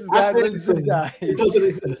 This guy lives and dies. It doesn't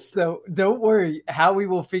exist. So don't worry. Howie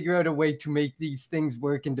will figure out a way to make these things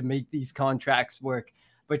work and to make these contracts work.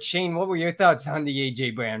 But Shane, what were your thoughts on the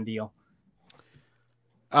AJ Brown deal?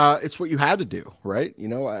 It's what you had to do, right? You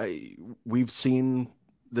know, we've seen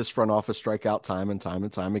this front office strike out time and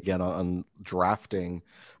time again on drafting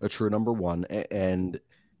a true number 1. And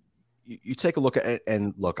you take a look at,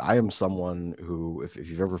 and look, I am someone who, if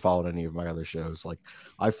you've ever followed any of my other shows, like,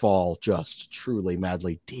 I fall just truly,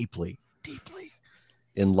 madly, deeply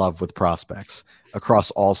in love with prospects across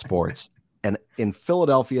all sports. And in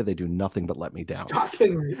Philadelphia, they do nothing but let me down. Scott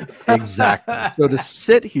Kingery. Exactly. So to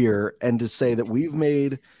sit here and to say that we've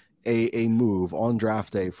made a move on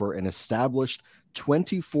draft day for an established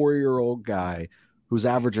 24-year-old guy who's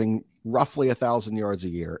averaging roughly 1,000 yards a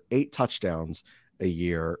year, 8 touchdowns a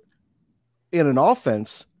year, in an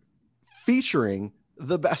offense featuring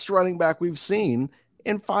the best running back we've seen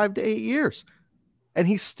in 5 to 8 years. And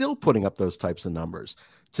he's still putting up those types of numbers.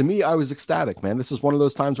 To me, I was ecstatic, man. This is one of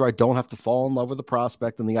those times where I don't have to fall in love with the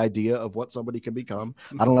prospect and the idea of what somebody can become.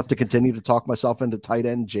 I don't have to continue to talk myself into tight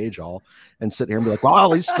end J-Jaw and sit here and be like,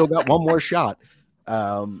 well, he's still got one more shot.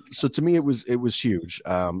 So to me, it was huge.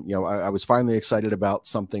 You know, I was finally excited about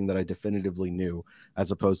something that I definitively knew,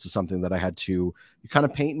 as opposed to something that I had to kind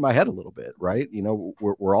of paint in my head a little bit, right? You know,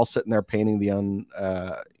 we're all sitting there painting the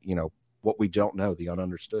you know, what we don't know, the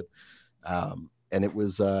ununderstood. And it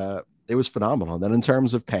was phenomenal. And then in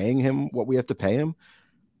terms of paying him what we have to pay him,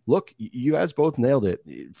 look, you guys both nailed it.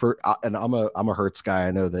 And I'm a Hurts guy.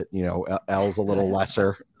 I know that, you know, L's a little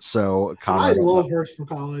lesser. So Connor, I love Hurts from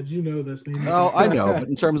college. You know this, man. Oh, I know. But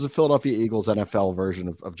in terms of Philadelphia Eagles NFL version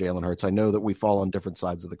of Jalen Hurts, I know that we fall on different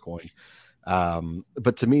sides of the coin.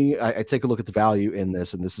 But to me, I take a look at the value in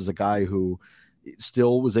this, and this is a guy who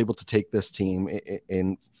still was able to take this team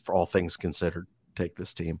in for all things considered, take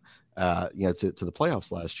this team, you know, to the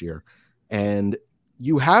playoffs last year. And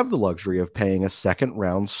you have the luxury of paying a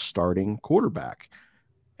second-round starting quarterback.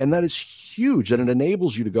 And that is huge. And it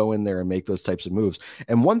enables you to go in there and make those types of moves.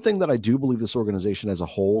 And one thing that I do believe this organization as a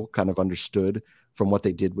whole kind of understood from what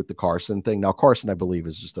they did with the Carson thing. Now, Carson, I believe,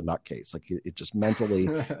 is just a nutcase. Like, it just mentally,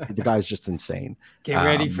 the guy's just insane. Get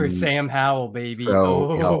ready for Sam Howell, baby.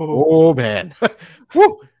 So, you know, oh, man.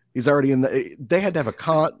 Woo! He's already in the – they had to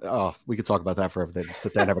have we could talk about that forever. They had to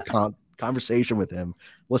sit there and have a conversation with him.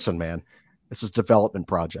 Listen, man. This is a development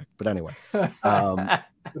project, but anyway. I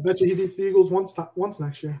bet you he beats the Eagles once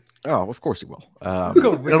next year. Oh, of course he will.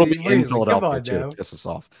 It'll be in Philadelphia too to piss us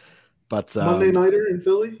off. But Monday nighter in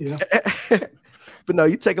Philly, yeah. But no,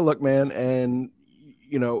 you take a look, man, and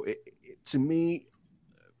you know, to me,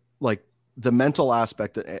 like the mental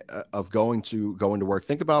aspect of going to work.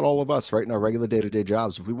 Think about all of us, right, in our regular day-to-day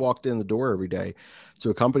jobs. If we walked in the door every day to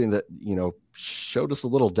a company that, you know, showed us a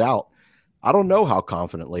little doubt, I don't know how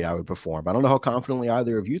confidently I would perform. I don't know how confidently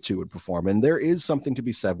either of you two would perform. And there is something to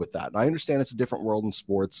be said with that. And I understand it's a different world in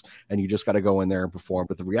sports and you just got to go in there and perform.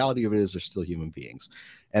 But the reality of it is they're still human beings.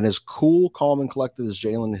 And as cool, calm, and collected as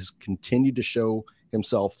Jalen has continued to show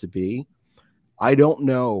himself to be, I don't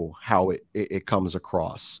know how it comes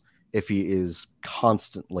across if he is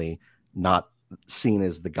constantly not seen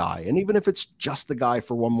as the guy. And even if it's just the guy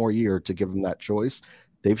for one more year to give him that choice,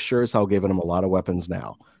 they've sure as hell given him a lot of weapons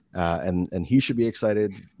now. And he should be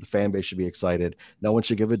excited. The fan base should be excited. No one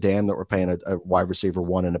should give a damn that we're paying a wide receiver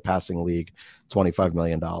one in a passing league $25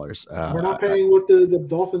 million. We're not paying what the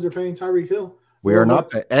Dolphins are paying Tyreek Hill. We are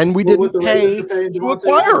not, and we didn't pay to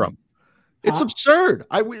acquire him. It's absurd.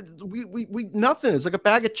 We nothing. It's like a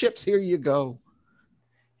bag of chips. Here you go.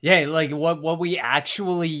 Yeah, like what we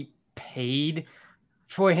actually paid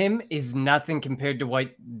for him is nothing compared to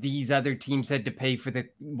what these other teams had to pay for the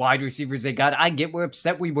wide receivers they got. I get we're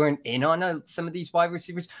upset we weren't in on some of these wide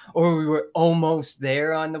receivers, or we were almost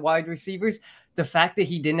there on the wide receivers. The fact that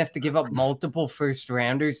he didn't have to give up multiple first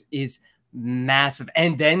rounders is massive,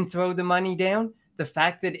 and then throw the money down. The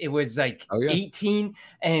fact that it was like 18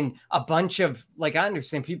 and a bunch of, like, I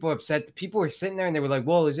understand people are upset. People were sitting there and they were like,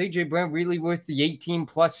 well, is AJ Brown really worth the 18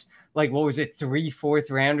 plus, like, what was it, 3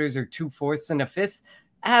 4th rounders or 2 4ths and a 5th?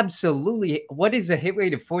 Absolutely. What is the hit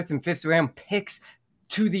rate of 4th and 5th round picks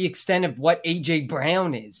to the extent of what AJ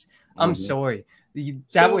Brown is? I'm sorry.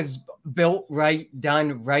 That was built right,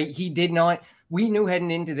 done right. He did not. We knew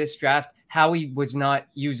heading into this draft how he was not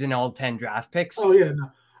using all 10 draft picks. Oh, yeah,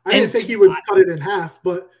 no. I didn't think he would cut it in half,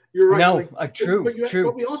 but you're right. No, true.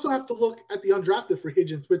 But we also have to look at the undrafted free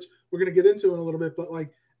agents, which we're going to get into in a little bit. But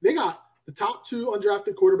like, they got the top 2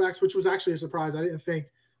 undrafted quarterbacks, which was actually a surprise. I didn't think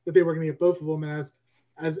that they were going to get both of them. And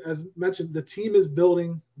as mentioned, the team is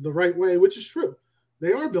building the right way, which is true.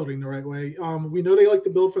 They are building the right way. We know they like to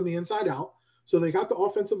build from the inside out, so they got the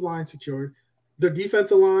offensive line secured. Their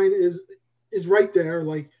defensive line is right there.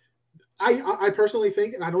 Like, I personally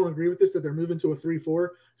think, and I don't agree with this, that they're moving to a 3-4,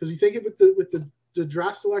 because you think it with the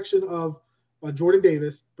draft selection of Jordan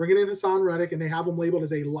Davis, bringing in Hassan Reddick, and they have him labeled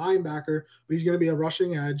as a linebacker, but he's going to be a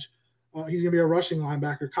rushing edge. He's going to be a rushing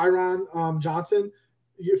linebacker. Kyron Johnson,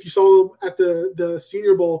 if you saw him at the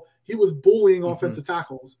Senior Bowl, he was bullying offensive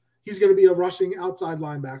tackles. He's going to be a rushing outside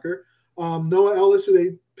linebacker. Noah Ellis, who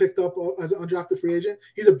they picked up as an undrafted free agent,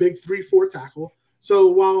 he's a big 3-4 tackle. So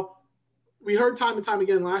while we heard time and time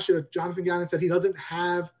again last year, Jonathan Gannon said he doesn't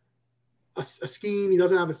have a scheme, he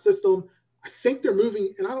doesn't have a system. I think they're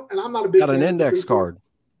moving, and I'm not a big fan an index card.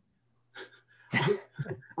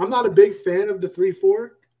 I'm not a big fan of the 3-4,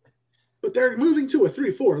 but they're moving to a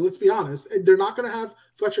 3-4. Let's be honest. They're not going to have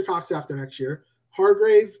Fletcher Cox after next year.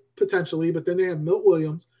 Hargrave potentially, but then they have Milt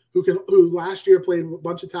Williams, who last year played a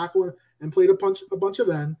bunch of tackle and played a bunch of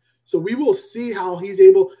end. So we will see how he's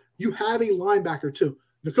able. You have a linebacker too.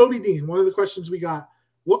 Nakobe Dean, one of the questions we got,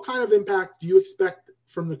 what kind of impact do you expect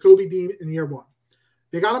from Nakobe Dean in year 1?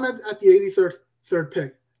 They got him at the 83rd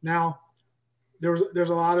pick. Now, there's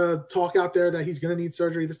a lot of talk out there that he's going to need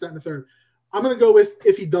surgery, this, that, and the third. I'm going to go with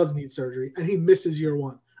if he does need surgery and he misses year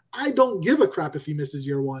 1. I don't give a crap if he misses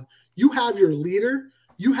year 1. You have your leader.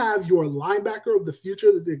 You have your linebacker of the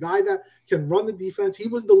future, the guy that can run the defense. He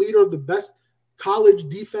was the leader of the best college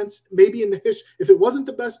defense, maybe in the history. If it wasn't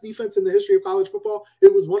the best defense in the history of college football,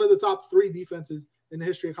 it was one of the top 3 defenses in the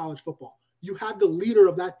history of college football. You have the leader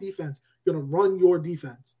of that defense going to run your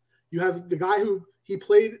defense. You have the guy who he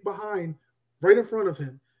played behind right in front of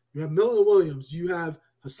him. You have Milton Williams. You have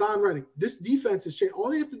Hassan Reddick. This defense is changing. All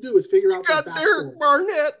they have to do is figure out that back Derek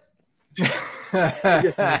Barnett.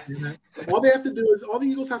 All the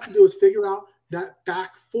Eagles have to do is figure out that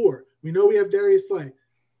back 4. We know we have Darius Slay.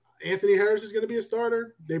 Anthony Harris is going to be a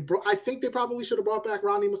starter. I think they probably should have brought back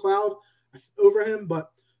Ronnie McLeod over him,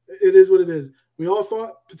 but it is what it is. We all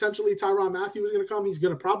thought potentially Tyrann Mathieu was going to come. He's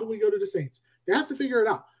going to probably go to the Saints. They have to figure it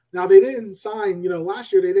out. Now, they didn't sign,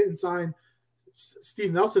 last year they didn't sign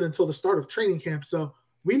Steve Nelson until the start of training camp. So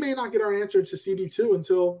we may not get our answer to CB2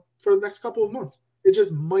 until for the next couple of months. It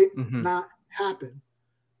just might not happen.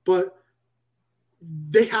 But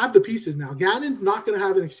they have the pieces now. Gannon's not going to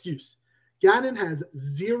have an excuse. Gannon has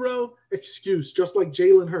zero excuse, just like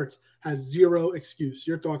Jalen Hurts has zero excuse.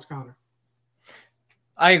 Your thoughts, Connor?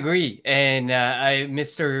 I agree. And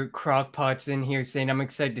Mr. Crockpot's in here saying, I'm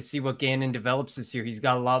excited to see what Gannon develops this year. He's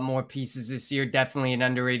got a lot more pieces this year. Definitely an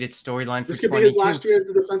underrated storyline for 22. This could be his last year as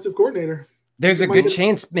the defensive coordinator. There's a good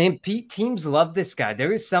chance, man. Teams love this guy.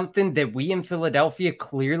 There is something that we in Philadelphia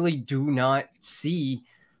clearly do not see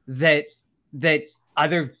that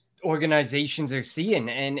other organizations are seeing.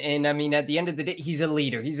 And I mean, at the end of the day, he's a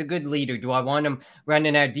leader. He's a good leader. Do I want him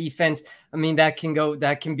running our defense? I mean, that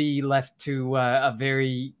can be left to a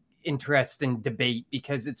very interesting debate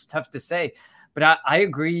because it's tough to say. But I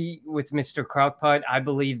agree with Mr. Crockpot. I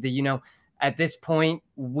believe that, at this point,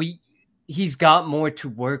 he's got more to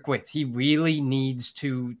work with. He really needs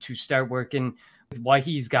to start working what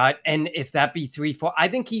he's got, and if that be 3-4, I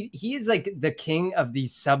think he is like the king of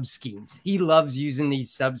these sub schemes. He loves using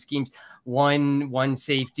these sub schemes: one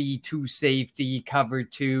safety, two safety, cover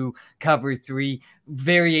two, cover three,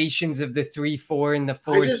 variations of the 3-4 and the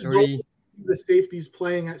 4-3. The safeties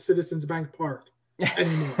playing at Citizens Bank Park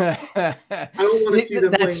anymore. I don't want to see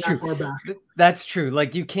them playing that far back. That's true.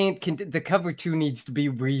 Like, you can't, the cover two needs to be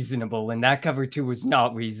reasonable, and that cover two was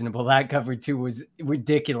not reasonable. That cover two was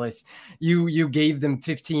ridiculous. You gave them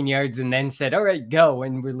 15 yards and then said, all right, go,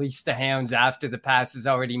 and release the hounds after the pass is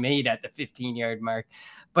already made at the 15-yard mark.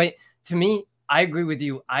 But to me, I agree with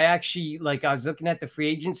you. I actually, like, I was looking at the free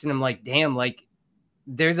agents and I'm like, damn, like,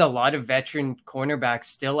 there's a lot of veteran cornerbacks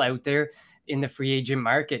still out there in the free agent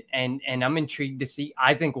market, and I'm intrigued to see.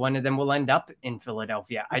 I think one of them will end up in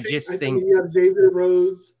Philadelphia. I think you have Xavier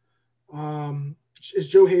Rhodes. Is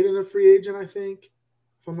Joe Hayden a free agent? I think,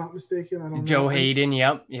 if I'm not mistaken. I don't know. Joe Hayden.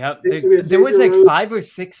 Yep. There was like 5 or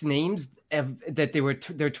 6 names that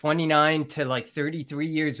they're 29 to like 33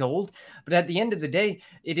 years old. But at the end of the day,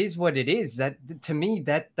 it is what it is. That, to me,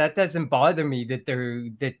 that doesn't bother me that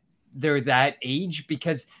they're that age,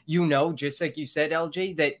 because, just like you said,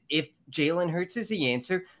 LJ, that if Jalen Hurts is the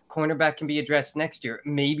answer, cornerback can be addressed next year.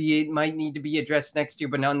 Maybe it might need to be addressed next year,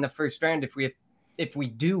 but not in the first round if we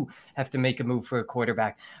do have to make a move for a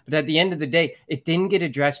quarterback. But at the end of the day, it didn't get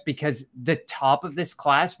addressed because the top of this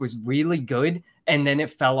class was really good, and then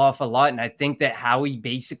it fell off a lot. And I think that Howie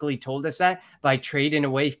basically told us that by trading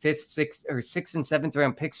away 6th and 7th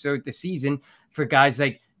round picks throughout the season for guys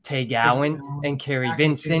like Tay Gowan and Kerry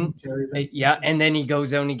Vincent. Yeah. And then he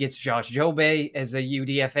goes out and he gets Josh Jobe as a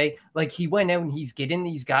UDFA. Like, he went out and he's getting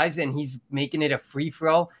these guys and he's making it a free for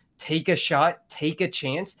all. Take a shot, take a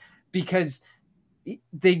chance, because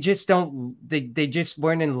they just they just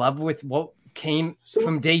weren't in love with what came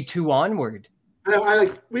from day 2 onward.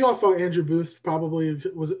 We all thought Andrew Booth probably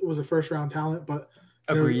was a first round talent, but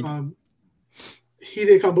agreed. He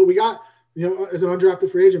didn't come. But we got, as an undrafted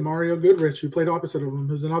free agent, Mario Goodrich, who played opposite of him,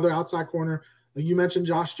 who's another outside corner. Like you mentioned,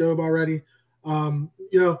 Josh Jobe already. But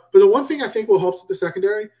the one thing I think will help the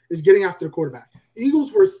secondary is getting after the quarterback.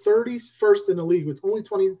 Eagles were 31st in the league with only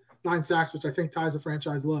 29 sacks, which I think ties the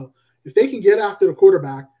franchise low. If they can get after the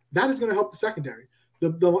quarterback, that is going to help the secondary.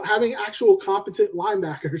 The having actual competent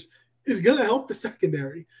linebackers is going to help the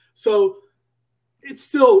secondary. So it's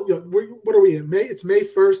still, what are we in May? It's May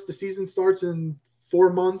 1st. The season starts in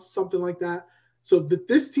 4 months, something like that. So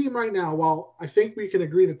this team right now, while I think we can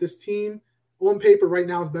agree that this team on paper right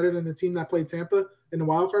now is better than the team that played Tampa in the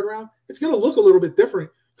wild card round, it's going to look a little bit different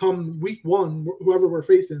come week 1, whoever we're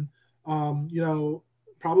facing.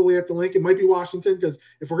 Probably at the Link. It might be Washington, because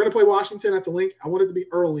if we're going to play Washington at the Link, I want it to be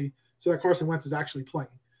early so that Carson Wentz is actually playing.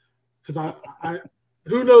 Because I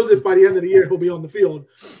who knows if by the end of the year he'll be on the field.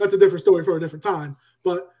 That's a different story for a different time.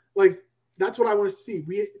 But that's what I want to see.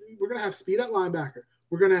 We're going to have speed at linebacker.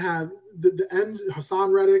 We're going to have the ends,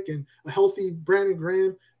 Hassan Reddick, and a healthy Brandon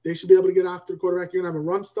Graham. They should be able to get after the quarterback. You're going to have a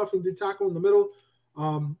run stuff and tackle in the middle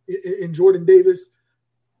in Jordan Davis.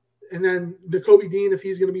 And then the Kobe Dean, if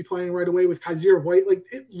he's going to be playing right away with Kaiser White,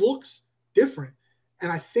 it looks different. And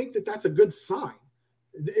I think that that's a good sign.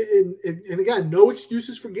 And again, no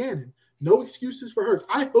excuses for Gannon. No excuses for Hurts.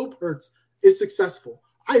 I hope Hurts is successful.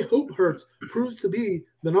 I hope Hurts proves to be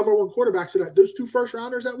the number 1 quarterback, so that those 2 first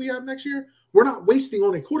rounders that we have next year, we're not wasting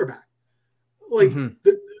on a quarterback.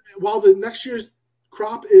 While the next year's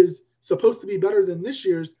crop is supposed to be better than this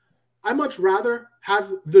year's, I much rather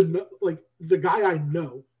have the guy I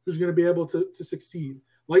know who's going to be able to succeed.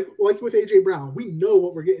 Like with A.J. Brown, we know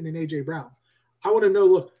what we're getting in A.J. Brown. I want to know,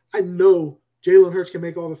 look, I know Jalen Hurts can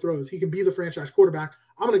make all the throws. He can be the franchise quarterback.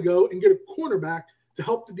 I'm going to go and get a cornerback to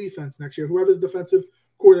help the defense next year, whoever the defensive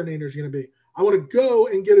coordinator is going to be. I want to go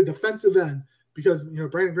and get a defensive end because,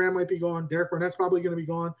 Brandon Graham might be gone. Derek Barnett's probably going to be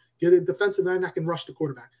gone. Get a defensive end that can rush the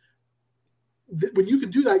quarterback. When you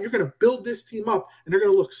can do that, you're going to build this team up, and they're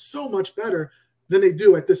going to look so much better than they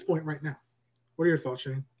do at this point right now. What are your thoughts,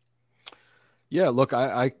 Shane? Yeah, look,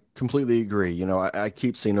 I completely agree. I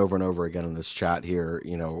keep seeing over and over again in this chat here,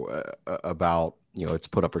 about, it's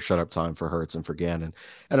put up or shut up time for Hurts and for Gannon.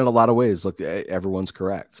 And in a lot of ways, look, everyone's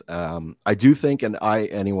correct. I do think, and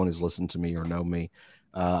anyone who's listened to me or know me,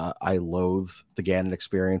 I loathe the Gannon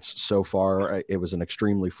experience so far. It was an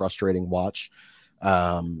extremely frustrating watch.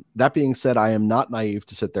 That being said, I am not naive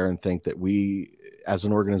to sit there and think that we as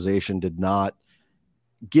an organization did not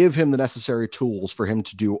give him the necessary tools for him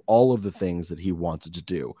to do all of the things that he wanted to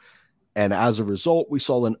do. And as a result, we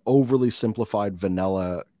saw an overly simplified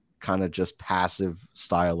vanilla kind of just passive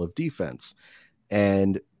style of defense.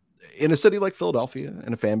 And in a city like Philadelphia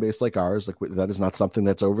and a fan base like ours, like that is not something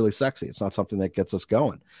that's overly sexy. It's not something that gets us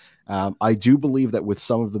going. I do believe that with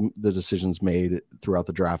some of the decisions made throughout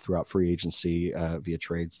the draft, throughout free agency, via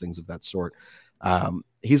trades, things of that sort,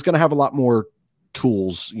 he's going to have a lot more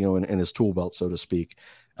tools, in his tool belt, so to speak.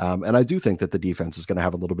 And I do think that the defense is going to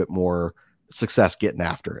have a little bit more success getting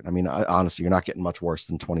after it. I mean, honestly, you're not getting much worse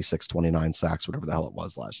than 26, 29 sacks, whatever the hell it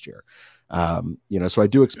was last year. So I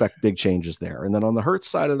do expect big changes there. And then on the Hurts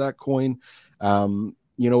side of that coin,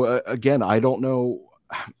 again, I don't know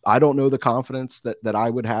the confidence that I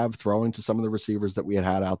would have throwing to some of the receivers that we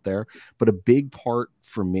had out there, but a big part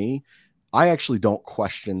for me, I actually don't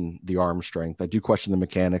question the arm strength. I do question the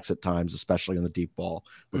mechanics at times, especially on the deep ball.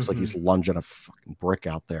 Looks like he's lunging a fucking brick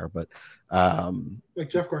out there, but like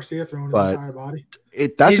Jeff Garcia throwing his entire body.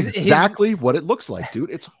 That's exactly what it looks like, dude.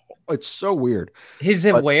 It's so weird. His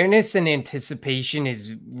awareness and anticipation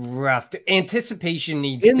is rough. Anticipation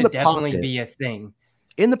needs to definitely be a thing.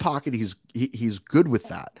 In the pocket, he's good with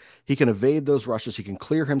that. He can evade those rushes. He can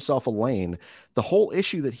clear himself a lane. The whole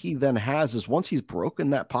issue that he then has is once he's broken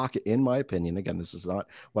that pocket, in my opinion, again, this is not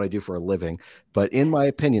what I do for a living, but in my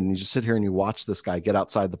opinion, you just sit here and you watch this guy get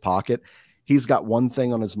outside the pocket. He's got one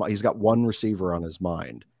thing on his mind. He's got one receiver on his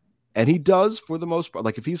mind. And he does, for the most part.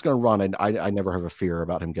 Like, if he's going to run, and I never have a fear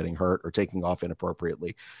about him getting hurt or taking off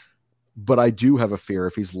inappropriately. But I do have a fear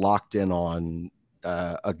if he's locked in on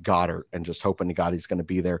a Goddard and just hoping to God he's going to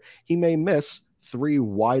be there, he may miss 3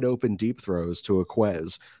 wide open deep throws to a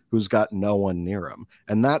Quez who's got no one near him.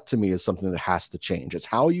 And that, to me, is something that has to change. It's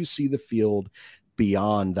how you see the field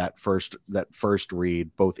beyond that first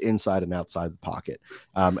read, both inside and outside the pocket.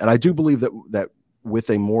 And I do believe that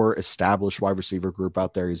with a more established wide receiver group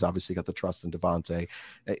out there, he's obviously got the trust in Devontae.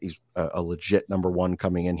 He's a legit number one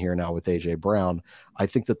coming in here now with AJ Brown. I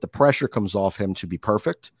think that the pressure comes off him to be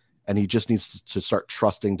perfect, and he just needs to start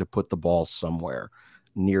trusting to put the ball somewhere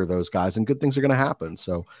near those guys, and good things are going to happen.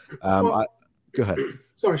 So go ahead.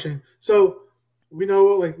 Sorry, Shane. So we know,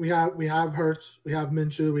 like, we have Hurts, we have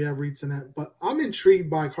Minshew, we have Reed Sinnett, but I'm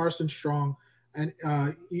intrigued by Carson Strong and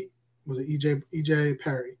EJ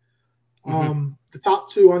Perry. The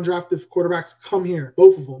top 2 undrafted quarterbacks come here,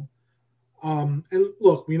 both of them. And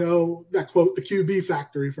look, we know that quote, the QB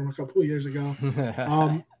factory from a couple of years ago.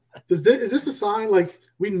 Is this a sign? Like,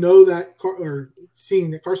 we know that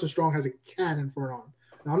seeing that Carson Strong has a cannon for an arm.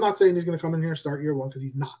 Now, I'm not saying he's going to come in here and start year one, because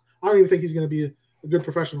he's not. I don't even think he's going to be a good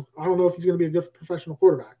professional. I don't know if he's going to be a good professional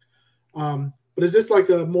quarterback. But is this like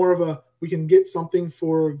more of a, we can get something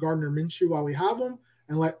for Gardner Minshew while we have him,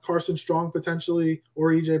 and let Carson Strong potentially,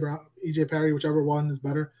 or EJ Perry, whichever one is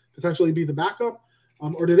better, potentially be the backup?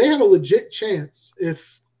 Or do they have a legit chance,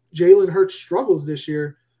 if Jalen Hurts struggles this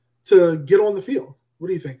year, to get on the field? What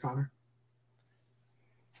do you think, Connor?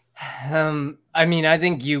 I mean, I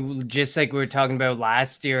think you, just like we were talking about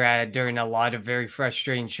last year during a lot of very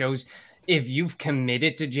frustrating shows, if you've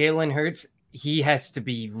committed to Jalen Hurts, he has to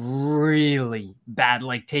be really bad,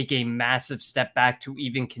 like take a massive step back to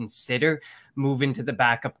even consider moving to the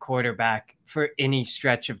backup quarterback for any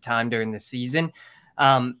stretch of time during the season.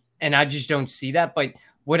 And I just don't see that. But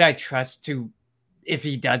would I trust to, if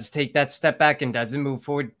he does take that step back and doesn't move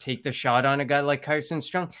forward, take the shot on a guy like Carson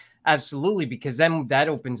Strong? Absolutely, because then that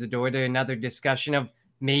opens the door to another discussion of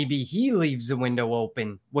maybe he leaves the window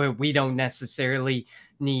open where we don't necessarily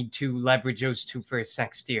need to leverage those 2 for his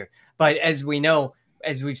next year. But as we know,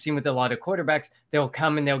 as we've seen with a lot of quarterbacks, they'll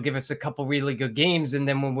come and they'll give us a couple really good games, and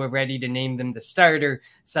then when we're ready to name them the starter,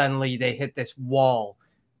 suddenly they hit this wall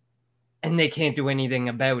and they can't do anything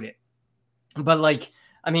about it. But like,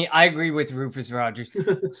 I mean, I agree with Rufus Rogers.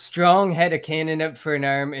 Strong had a cannon up for an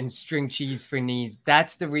arm and string cheese for knees.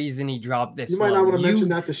 That's the reason he dropped this. You might not want to mention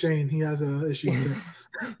that to Shane. He has issues too.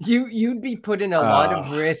 You'd be putting a lot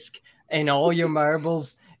of risk and all your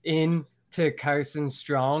marbles into Carson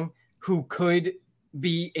Strong, who could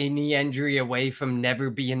be a knee injury away from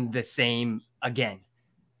never being the same again.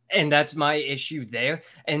 And that's my issue there.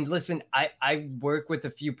 And listen, I work with a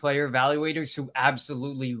few player evaluators who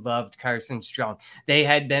absolutely loved Carson Strong. They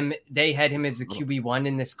had him as a QB1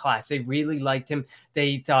 in this class. They really liked him.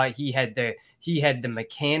 They thought he had the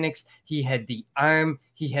mechanics, he had the arm,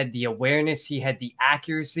 he had the awareness, he had the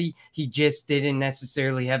accuracy. He just didn't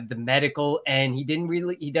necessarily have the medical, and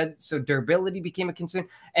so durability became a concern,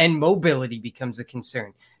 and mobility becomes a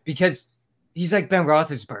concern, because he's like Ben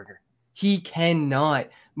Roethlisberger. He cannot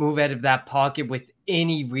move out of that pocket with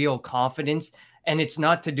any real confidence. And it's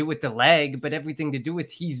not to do with the leg, but everything to do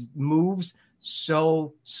with he moves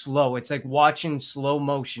so slow. It's like watching slow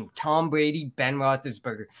motion. Tom Brady, Ben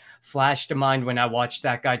Roethlisberger flashed to mind when I watched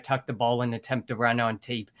that guy tuck the ball and attempt to run on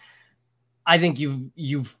tape. I think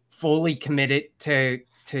you've fully committed to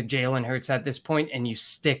Jalen Hurts at this point, and you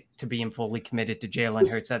stick to being fully committed to Jalen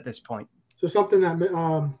Hurts at this point. So something that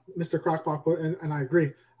Mr. Crockbach put, and I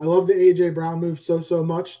agree. I love the A.J. Brown move so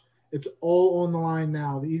much. It's all on the line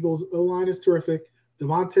now. The Eagles' O-line is terrific.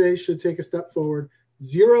 Devontae should take a step forward.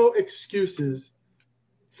 Zero excuses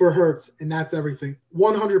for Hurts, and that's everything.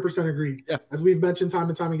 100% agreed. Yeah. As we've mentioned time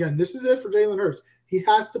and time again, this is it for Jalen Hurts. He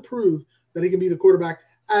has to prove that he can be the quarterback.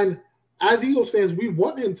 And as Eagles fans, we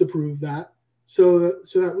want him to prove that so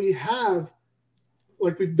that we have,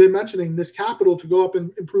 like we've been mentioning, this capital to go up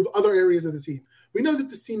and improve other areas of the team. We know that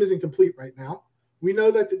this team isn't complete right now. We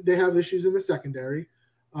know that they have issues in the secondary.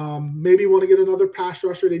 Maybe want to get another pass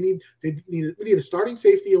rusher. We need a starting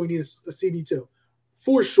safety, and we need a CB2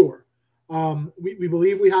 for sure. We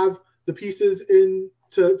believe we have the pieces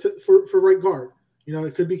for right guard.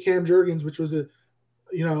 It could be Cam Jurgens, which was a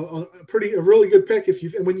really good pick.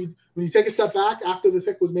 When you take a step back after the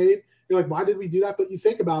pick was made, you're like, why did we do that? But you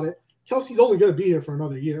think about it, Kelsey's only going to be here for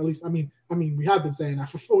another year. At least, I mean, we have been saying that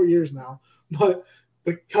for 4 years now. But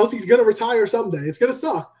Kelsey's going to retire someday. It's going to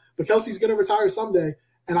suck, but Kelsey's going to retire someday.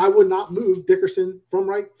 And I would not move Dickerson from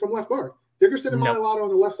left guard. Dickerson and Mailata on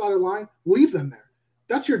the left side of the line, leave them there.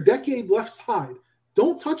 That's your decade left side.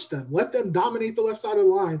 Don't touch them. Let them dominate the left side of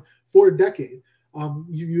the line for a decade.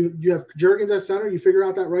 You have Jurgens at center. You figure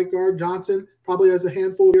out that right guard. Johnson probably has a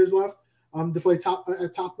handful of years left to play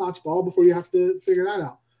top-notch ball before you have to figure that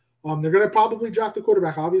out. They're going to probably draft a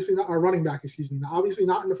quarterback, obviously not, or running back, excuse me. Obviously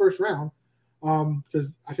not in the first round,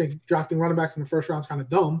 because I think drafting running backs in the first round is kind of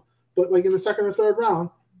dumb. But like in the second or third round,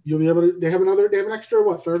 you'll be able to. They have an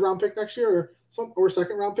extra third round pick next year or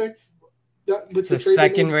second round pick. It's a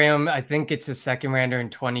second round. I think it's a second rounder in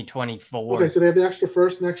 2024. Okay, so they have the extra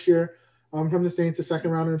first next year from the Saints, a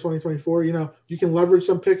second rounder in 2024. You can leverage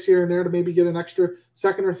some picks here and there to maybe get an extra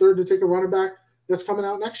second or third to take a running back that's coming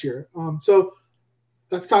out next year. So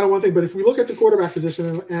that's kind of one thing. But if we look at the quarterback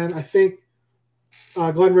position, and I think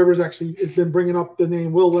Glenn Rivers actually has been bringing up the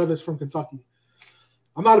name Will Levis from Kentucky.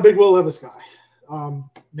 I'm not a big Will Levis guy.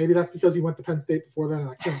 Maybe that's because he went to Penn State before then, and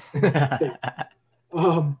I can't stand Penn State.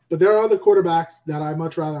 But there are other quarterbacks that I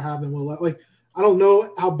much rather have than Will Levis. Like, I don't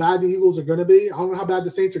know how bad the Eagles are going to be. I don't know how bad the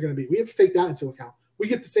Saints are going to be. We have to take that into account. We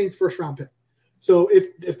get the Saints' first-round pick. So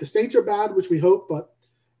if the Saints are bad, which we hope,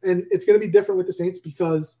 and it's going to be different with the Saints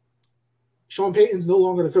because Sean Payton's no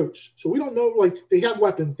longer the coach. So we don't know. Like, they have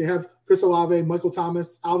weapons. They have Chris Olave, Michael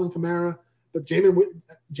Thomas, Alvin Kamara, but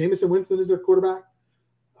Jameis Winston is their quarterback.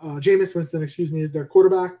 Jameis Winston, is their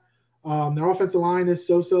quarterback. Their offensive line is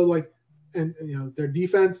so and their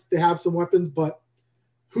defense, they have some weapons, but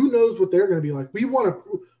who knows what they're going to be like. We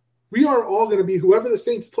are all going to be whoever the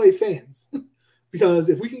Saints play fans, because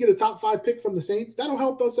if we can get a top 5 pick from the Saints, that'll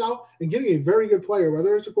help us out in getting a very good player,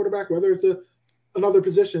 whether it's a quarterback, whether it's another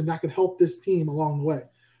position that could help this team along the way.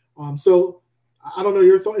 So I don't know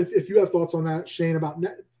your thought if you have thoughts on that, Shane, about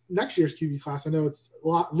next year's QB class. I know it's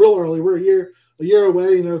real early. We're a year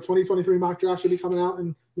away. 2023 mock draft should be coming out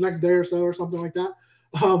in the next day or so or something like that.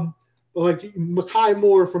 But like Mekhi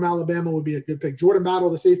Moore from Alabama would be a good pick. Jordan Battle,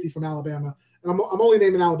 the safety from Alabama. And I'm only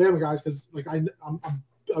naming Alabama guys because I'm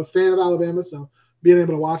a fan of Alabama, so being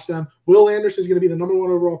able to watch them. Will Anderson is going to be the number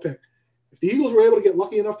 1 overall pick. If the Eagles were able to get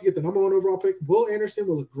lucky enough to get the number 1 overall pick, Will Anderson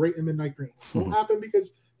will look great in midnight green. It won't happen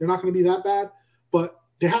because they're not going to be that bad, but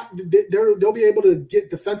they'll be able to get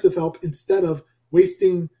defensive help instead of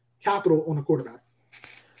wasting capital on a quarterback.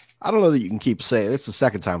 I don't know that you can keep saying it's the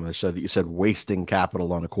second time on the show that you said wasting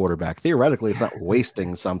capital on a quarterback. Theoretically, it's not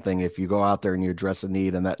wasting something if you go out there and you address a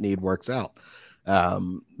need and that need works out.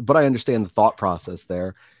 But I understand the thought process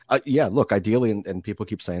there. Yeah, look, ideally, and people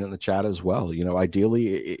keep saying it in the chat as well,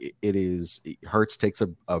 ideally Hurts takes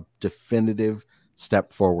a definitive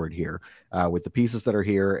step forward here with the pieces that are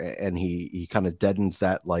here, and he kind of deadens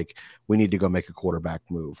that, like, we need to go make a quarterback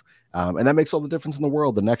move. And that makes all the difference in the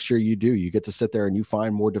world. The next year you get to sit there and you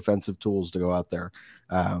find more defensive tools to go out there.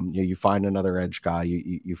 You find another edge guy,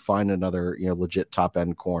 you find another, legit top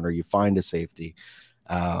end corner, you find a safety.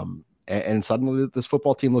 And suddenly this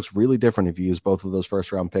football team looks really different if you use both of those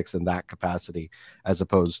first round picks in that capacity, as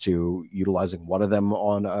opposed to utilizing one of them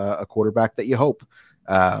on a quarterback that you hope,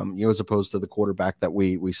 as opposed to the quarterback that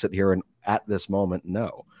we sit here and at this moment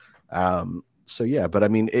know. So yeah, but I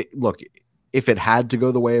mean, look, if it had to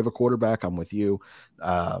go the way of a quarterback, I'm with you.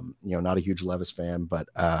 Not a huge Levis fan, but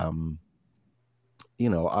I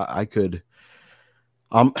could.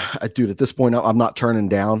 Dude, at this point, I'm not turning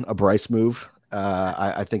down a Bryce move.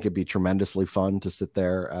 I think it'd be tremendously fun to sit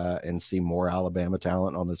there and see more Alabama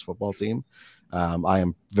talent on this football team. I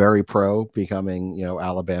am very pro becoming,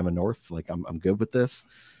 Alabama North. Like I'm good with this.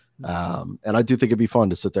 And I do think it'd be fun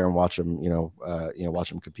to sit there and watch him,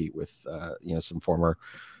 watch him compete with, some former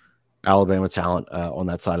Alabama talent on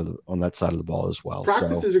that side of the ball as well.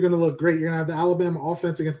 Practices are going to look great. You're going to have the Alabama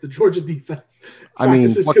offense against the Georgia defense.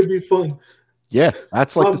 Practices could be fun. Yeah,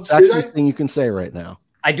 that's like the sexiest thing you can say right now.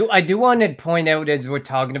 I do want to point out, as we're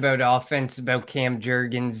talking about offense, about Cam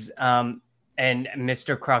Jurgens, and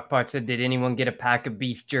Mr. Crockpot said, "Did anyone get a pack of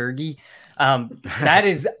beef jerky?" That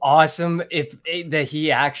is awesome. That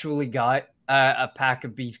he actually got a pack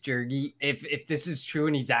of beef jerky. If this is true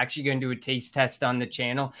and he's actually going to do a taste test on the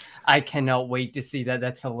channel, I cannot wait to see that.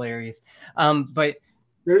 That's hilarious. But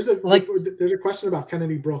there's a question about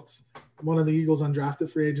Kennedy Brooks, one of the Eagles'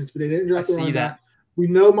 undrafted free agents, but they didn't draft the running back. We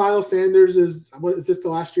know Miles Sanders is this the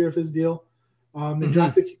last year of his deal? They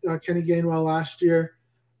drafted Kenny Gainwell last year.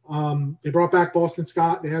 They brought back Boston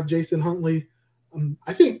Scott. They have Jason Huntley.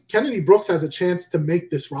 I think Kennedy Brooks has a chance to make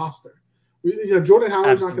this roster. Jordan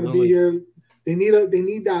Howard's not going to be here. They need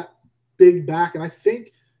that big back, and I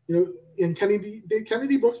think and did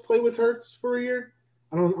Kennedy Brooks play with Hurts for a year?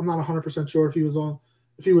 I'm not 100% sure if he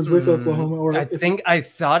was with Oklahoma or I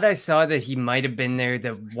thought I saw that he might have been there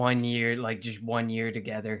the 1 year, like just 1 year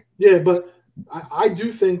together. Yeah, but I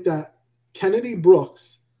do think that Kennedy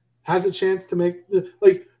Brooks has a chance to make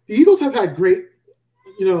the Eagles have had great,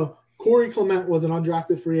 Corey Clement was an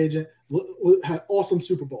undrafted free agent, had awesome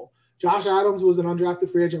Super Bowl. Josh Adams was an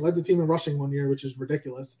undrafted free agent, led the team in rushing 1 year, which is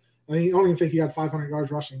ridiculous. I don't even think he had 500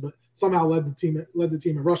 yards rushing, but somehow led the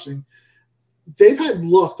team in rushing. They've had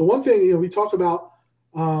luck. The one thing, we talk about,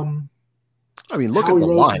 look at the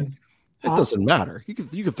line. It doesn't matter.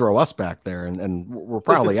 You could throw us back there, and we're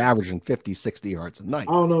probably averaging 50, 60 yards a night.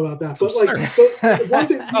 I don't know about that, but one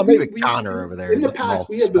thing, maybe Connor over there. In the past,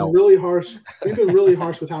 we have been really harsh. We've been really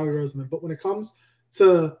harsh with Howie Roseman, but when it comes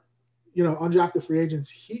to undrafted free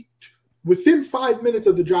agents, within 5 minutes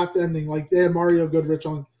of the draft ending, they had Mario Goodrich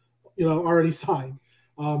on, already signed.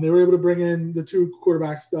 They were able to bring in the two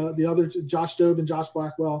quarterbacks, the other two, Josh Jobe and Josh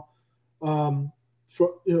Blackwell, from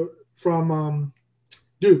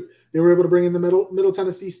Duke. They were able to bring in the Middle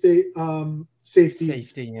Tennessee State safety.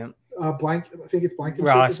 Yeah. I think it's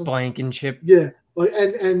Blankenship. Ross Blankenship. Yeah,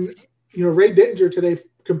 and Ray Dittinger today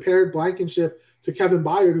compared Blankenship to Kevin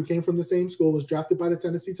Byard, who came from the same school, was drafted by the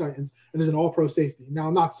Tennessee Titans, and is an All-Pro safety. Now,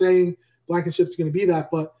 I'm not saying Blankenship's going to be that,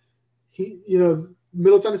 but he,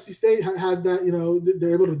 Middle Tennessee State has that.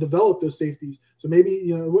 They're able to develop those safeties. So maybe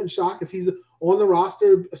it wouldn't shock if he's on the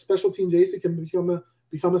roster, a special teams ace can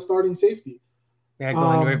become a starting safety. Yeah,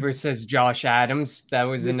 Glenn Rivers says Josh Adams. That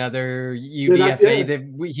was another UDFA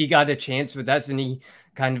that he got a chance with us, and he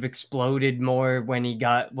kind of exploded more when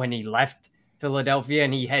he left Philadelphia,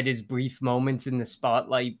 and he had his brief moments in the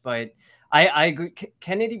spotlight. But I agree.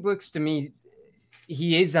 Kennedy Brooks, to me,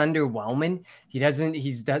 he is underwhelming.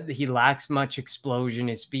 He lacks much explosion.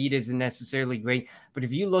 His speed isn't necessarily great. But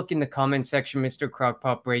if you look in the comment section, Mr.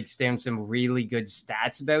 Crockpot breaks down some really good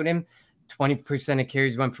stats about him. 20% of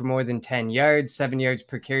carries went for more than 10 yards, 7 yards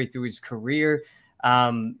per carry through his career.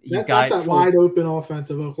 That's that wide open offense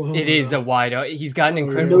of Oklahoma. It is a wide open. He's got an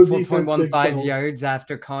incredible 4.15 yards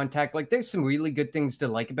after contact. There's some really good things to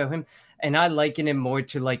like about him. And I liken him more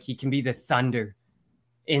to he can be the Thunder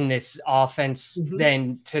in this offense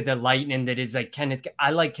than to the Lightning that is Kenneth.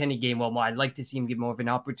 I like Kenny Gainwell more. I'd like to see him get more of an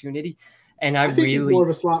opportunity. And I think he's more of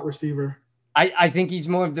a slot receiver. I think he's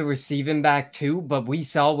more of the receiving back too, but we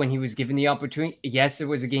saw when he was given the opportunity, yes, it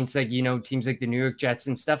was against teams like the New York Jets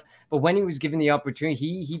and stuff, but when he was given the opportunity,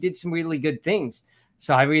 he did some really good things.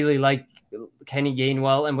 So I really like Kenny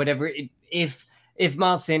Gainwell, and whatever, if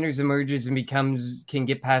Miles Sanders emerges and can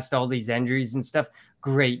get past all these injuries and stuff,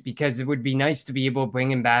 great, because it would be nice to be able to bring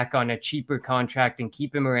him back on a cheaper contract and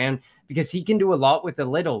keep him around, because he can do a lot with a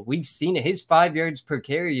little. We've seen it. His 5 yards per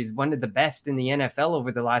carry is one of the best in the NFL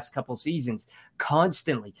over the last couple seasons.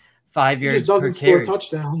 Constantly 5 yards per carry. He just doesn't score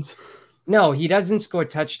touchdowns. No, he doesn't score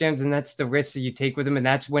touchdowns, and that's the risk that you take with him. And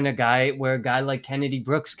that's when a guy like Kennedy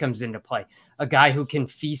Brooks comes into play, a guy who can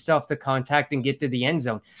feast off the contact and get to the end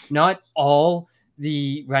zone. Not all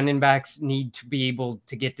the running backs need to be able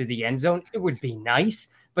to get to the end zone. It would be nice,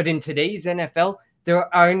 but in today's NFL,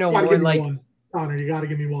 there are no more Connor, you got to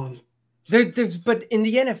give me one. But in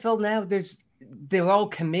the NFL now, they're all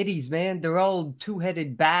committees, man. They're all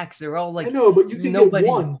two-headed backs. They're all I know, but you can get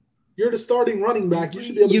one. You're the starting running back. You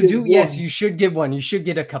should be able to get one. Yes, you should get one. You should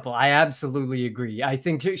get a couple. I absolutely agree. I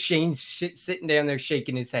think Shane's sitting down there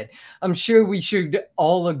shaking his head. I'm sure we should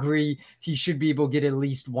all agree he should be able to get at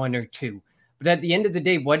least one or two. But at the end of the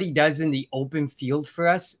day, what he does in the open field for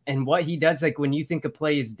us, and what he does, when you think a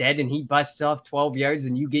play is dead and he busts off 12 yards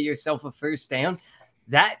and you get yourself a first down,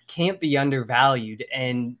 that can't be undervalued.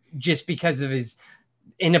 And just because of his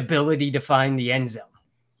inability to find the end zone,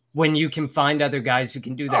 when you can find other guys who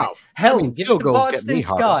can do that. Oh, Hell, I mean, give it field to goals get Boston me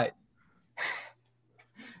hard.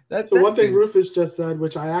 Scott. So one thing Rufus just said,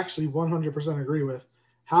 which I actually 100% agree with,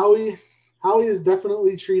 Howie has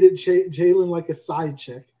definitely treated Jalen like a side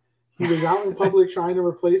chick. He was out in public trying to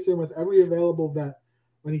replace him with every available vet.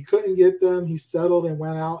 When he couldn't get them, he settled and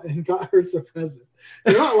went out and got Hurts a present.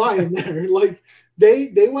 They're not lying there. Like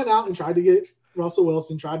they went out and tried to get Russell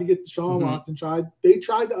Wilson, tried to get Deshaun Watson, they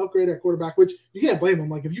tried to upgrade at quarterback, which you can't blame them.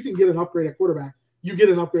 Like if you can get an upgrade at quarterback, you get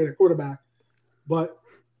an upgrade at quarterback. But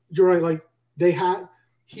you're right, like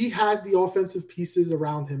he has the offensive pieces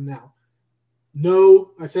around him now.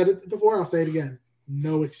 No, I said it before, and I'll say it again.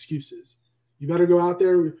 No excuses. You better go out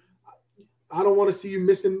there. I don't want to see you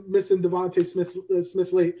missing Devontae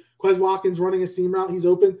Smith late. Quez Watkins running a seam route, he's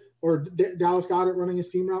open, or Dallas Goedert running a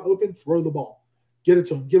seam route open, throw the ball. Get it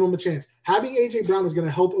to him. Give him a chance. Having A.J. Brown is going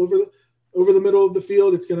to help over the middle of the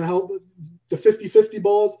field. It's going to help the 50-50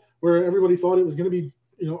 balls where everybody thought it was going to be,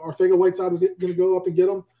 Arcega-Whiteside was going to go up and get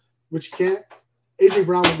them, which you can't. A.J.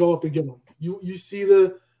 Brown will go up and get them. You see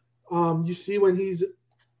when he's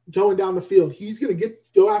going down the field, he's going to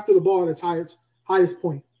go after the ball at its highest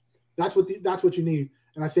point. That's what you need,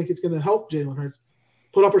 and I think it's going to help Jalen Hurts.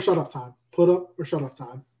 Put up or shut up time. Put up or shut up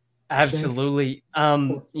time. Absolutely.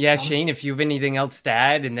 Shane, if you have anything else to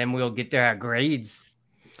add, and then we'll get to our grades.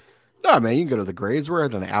 No, man, you can go to the grades. We're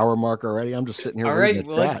at an hour mark already. I'm just sitting here. All right,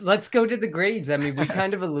 well, let's go to the grades. I mean, we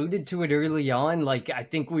kind of alluded to it early on. Like, I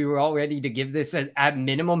think we were all ready to give this at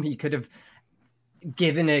minimum. He could have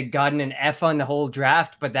gotten an F on the whole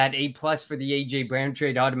draft, but that A+ for the A.J. Brown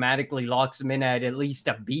trade automatically locks him in at least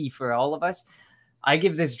a B for all of us. I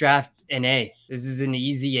give this draft an A. This is an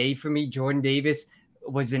easy A for me. Jordan Davis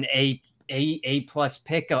was an A+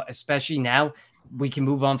 pick, especially now. We can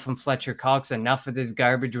move on from Fletcher Cox. Enough of this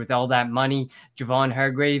garbage with all that money. Javon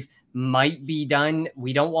Hargrave might be done.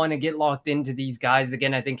 We don't want to get locked into these guys.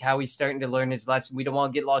 Again, I think Howie's starting to learn his lesson. We don't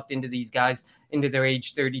want to get locked into these guys into their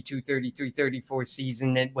age 32, 33, 34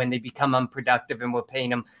 season when they become unproductive and we're paying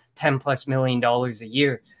them $10+ million a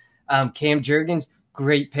year. Cam Jurgens,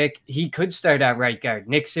 great pick. He could start at right guard.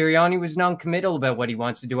 Nick Sirianni was non-committal about what he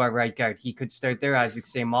wants to do at right guard. He could start there. Isaac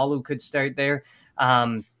Seumalo could start there.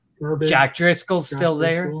 Jack Driscoll's still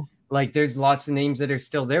there. Like, there's lots of names that are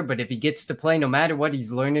still there, but if he gets to play, no matter what, he's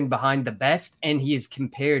learning behind the best, and he is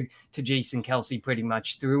compared to Jason Kelce pretty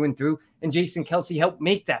much through and through, and Jason Kelce helped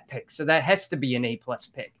make that pick, so that has to be an A+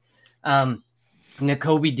 pick.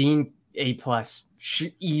 Nakobe Dean, A+,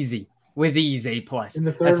 easy, with ease, A+. In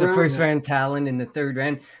the third round, that's a first-round talent in the third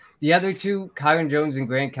round. The other two, Kyron Jones and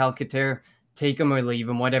Grant Calcaterra, take him or leave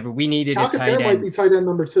him, whatever. We needed a tight end. Calcaterra might be tight end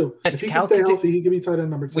number 2. If he can stay healthy, he could be tight end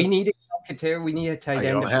number 2. We needed Calcaterra. We need a tight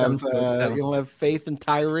end. You don't have faith in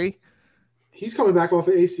Tyree? He's coming back off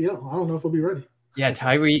of ACL. I don't know if he'll be ready. Yeah,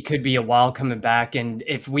 Tyree could be a while coming back. And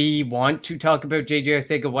if we want to talk about J.J.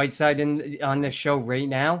 Arcega-Whiteside on this show right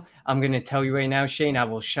now, I'm going to tell you right now, Shane, I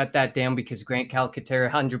will shut that down because Grant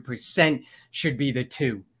Calcaterra 100% should be the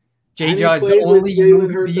 2. J.J.'s only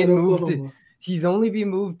being moved. He's only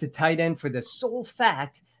being moved to tight end for the sole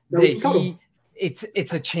fact that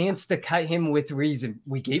it's a chance to cut him with reason.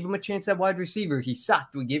 We gave him a chance at wide receiver. He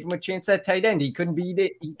sucked. We gave him a chance at tight end. He couldn't beat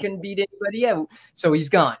it. He couldn't beat anybody out. So he's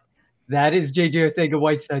gone. That is J.J.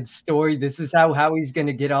 Arcega-Whiteside's story. This is how he's going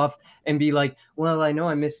to get off and be like, well, I know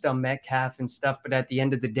I missed on Metcalf and stuff, but at the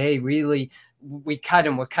end of the day, really, we cut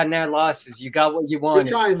him. We're cutting our losses. You got what you wanted.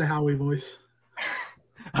 You're trying the Howie voice.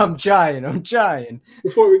 I'm trying.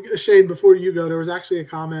 Before you go, there was actually a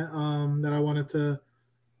comment that I wanted to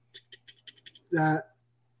that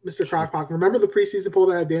Mr. Crockpot. Remember the preseason poll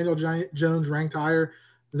that had Daniel Jones ranked higher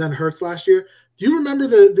than Hurts last year? Do you remember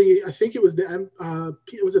the I think it was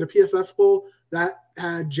was it a PFF poll that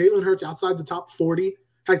had Jalen Hurts outside the top 40?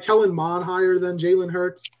 Had Kellen Mond higher than Jalen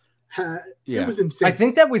Hurts? It was insane. I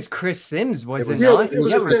think that was Chris Sims, wasn't it? It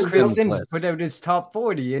was Chris Sims put out his top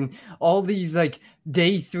 40, and all these like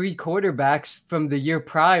day 3 quarterbacks from the year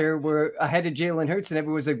prior were ahead of Jalen Hurts, and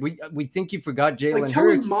everyone was like, "We think you forgot Jalen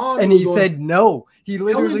Hurts," and he said no. He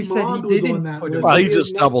literally said he didn't. Well, he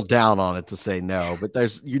just doubled down on it to say no, but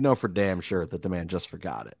there's for damn sure that the man just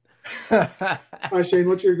forgot it. All right, Shane,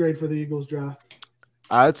 what's your grade for the Eagles draft?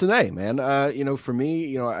 It's an A, man. For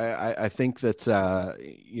me, I think that,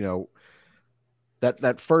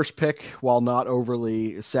 that first pick, while not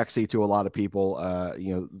overly sexy to a lot of people,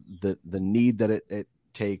 the need that it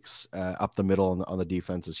takes up the middle on the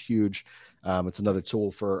defense is huge. It's another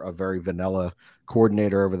tool for a very vanilla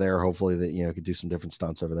coordinator over there. Hopefully that, could do some different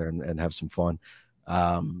stunts over there and have some fun.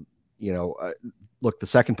 look, the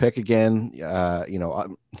second pick again,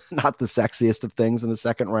 not the sexiest of things in the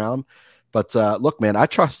second round, but look, man, I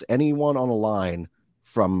trust anyone on a line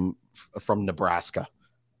from Nebraska,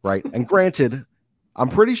 right? And granted, I'm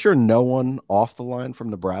pretty sure no one off the line from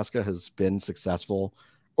Nebraska has been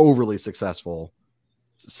overly successful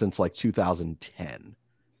since like 2010,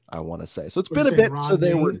 I want to say. So it's been a bit, so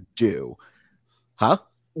they were due. Huh?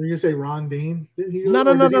 Were you going to say Ron Dean?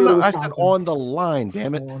 No. I said on the line,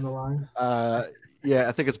 damn it. On the line. Yeah,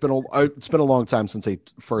 I think it's been a long time since a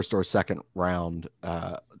first or second round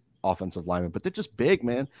offensive lineman, but they're just big,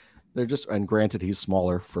 man. They're just, and granted, he's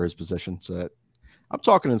smaller for his position. So I'm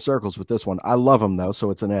talking in circles with this one. I love him though,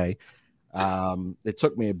 so it's an A. It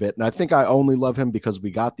took me a bit, and I think I only love him because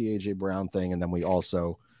we got the AJ Brown thing, and then we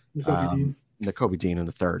also Nakobe Dean in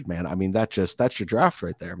the third. Man, I mean that's your draft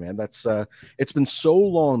right there, man. That's it's been so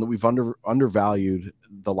long that we've undervalued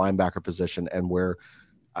the linebacker position, and where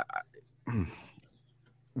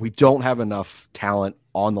we don't have enough talent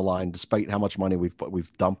on the line, despite how much money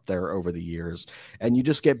we've dumped there over the years, and you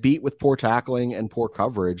just get beat with poor tackling and poor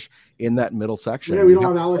coverage in that middle section. Yeah, we don't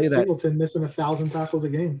have Alex Singleton missing 1,000 tackles a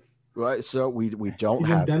game. Right, so we don't He's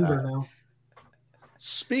have in Denver that. now.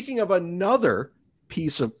 Speaking of another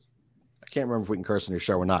piece of, I can't remember if we can curse on your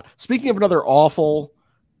show or not. Speaking of another awful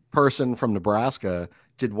person from Nebraska,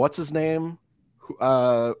 did what's his name?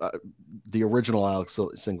 The original Alex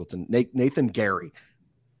Singleton, Nathan Gary,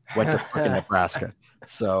 went to freaking Nebraska.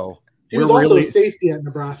 So he was also a safety at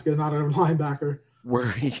Nebraska, not a linebacker.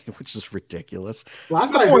 Which is ridiculous.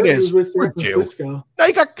 Last time I heard he was with San Francisco. Now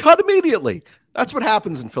he got cut immediately. That's what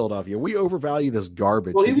happens in Philadelphia. We overvalue this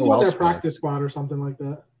garbage. Well, he was on their practice squad or something like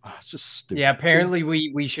that. Oh, it's just stupid. Yeah, apparently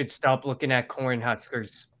we should stop looking at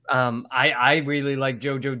Cornhuskers. I really like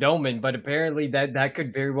JoJo Domann, but apparently that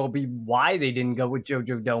could very well be why they didn't go with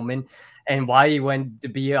JoJo Domann and why he went on to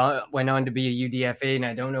be a UDFA. And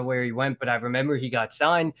I don't know where he went, but I remember he got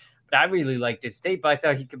signed. But I really liked his tape. I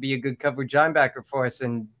thought he could be a good coverage linebacker for us,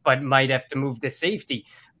 but might have to move to safety.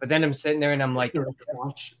 But then I'm sitting there and I'm like,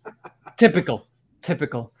 typical.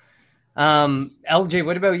 LJ,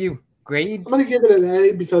 what about you? Grade? I'm going to give it an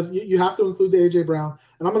A because you have to include the AJ Brown,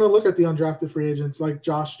 and I'm going to look at the undrafted free agents like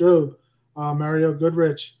Josh Jobe, Mario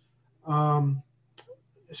Goodrich, Carson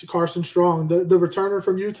Strong, the returner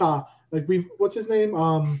from Utah. Like what's his name?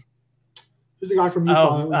 Who's the guy from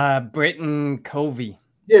Utah? Britton Covey.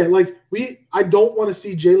 Yeah, I don't want to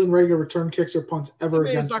see Jalen Reagor return kicks or punts ever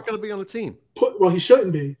again. He's not going to be on the team. Well, he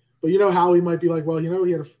shouldn't be. But you know how he might be like, well,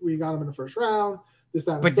 we got him in the first round.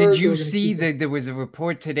 But did you see that there was a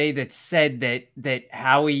report today that said that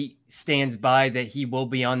Howie stands by that he will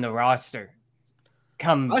be on the roster?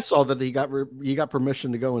 I saw that he got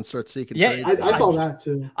permission to go and start seeking. Yeah, I saw that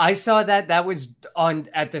too. I saw that was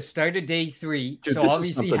at the start of day 3. Dude, so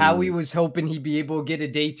obviously Howie was hoping he'd be able to get a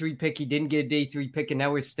day 3 pick. He didn't get a day 3 pick, and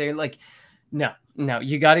now we're staring like, no,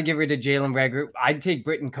 you got to get rid of Jalen Reagor. I'd take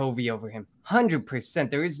Britton Covey over him. 100%.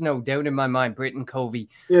 There is no doubt in my mind, Britton Covey.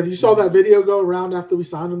 Yeah, you saw that video go around after we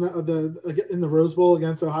signed him in the Rose Bowl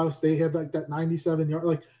against Ohio State. He had like that 97-yard.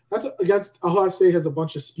 Like that's against Ohio State has a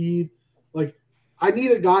bunch of speed. Like I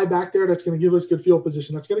need a guy back there that's going to give us good field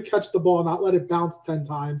position. That's going to catch the ball, not let it bounce 10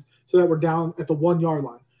 times so that we're down at the 1-yard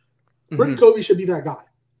line. Britton Covey should be that guy.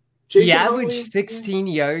 He averaged 16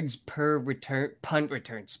 yards per punt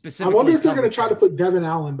return. Specifically, I wonder if they're going to try to put Devin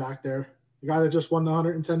Allen back there, the guy that just won the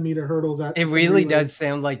 110-meter hurdles. It really does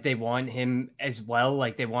sound like they want him as well.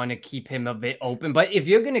 Like they want to keep him a bit open. But if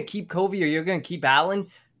you're going to keep Covey or you're going to keep Allen,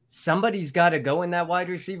 somebody's got to go in that wide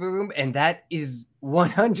receiver room, and that is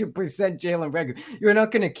 100% Jalen Reagor. You're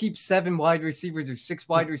not going to keep 7 wide receivers or 6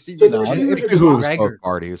 wide receivers. So the receivers both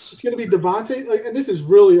parties. It's going to be Devontae, and this is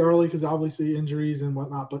really early because obviously injuries and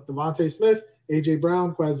whatnot, but Devontae Smith, AJ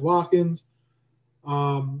Brown, Quez Watkins,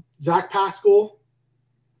 Zach Pascal,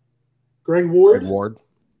 Greg Ward.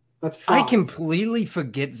 That's 5. I completely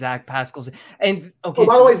forget Zach Pascal's. And okay. Oh,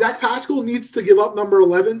 by the way, Zach Pascal needs to give up number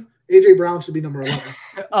 11. AJ Brown should be number 11.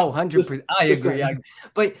 Oh, 100%. I agree.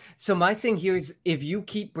 But so my thing here is if you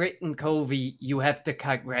keep Britton Covey, you have to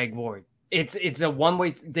cut Greg Ward. It's a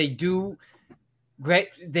one-way. They do.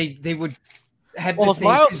 They would have the same if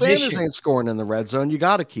Miles position. Sanders ain't scoring in the red zone, you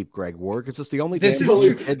got to keep Greg Ward because it's the only thing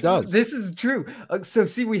it does. This is true. So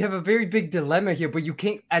see, we have a very big dilemma here, but you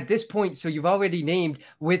can't at this point. So you've already named,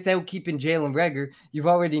 without keeping Jalen Reagor, you've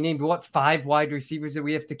already named 5 wide receivers that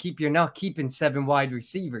we have to keep. You're not keeping 7 wide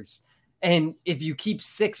receivers. And if you keep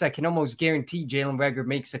 6, I can almost guarantee Jalen Reagor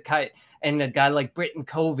makes a cut, and a guy like Britton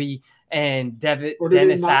Covey and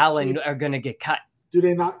Dennis Allen are going to get cut. Do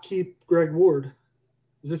they not keep Greg Ward?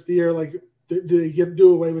 Is this the year do they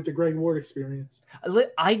do away with the Greg Ward experience?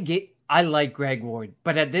 I like Greg Ward,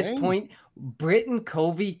 but at this point, Britton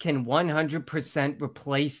Covey can 100%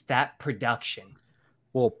 replace that production.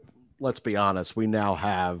 Well, let's be honest. We now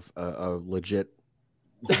have a legit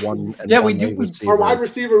one. Yeah, we do. Our wide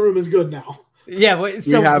receiver room is good now. Yeah,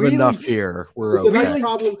 so we have enough here. It's a nice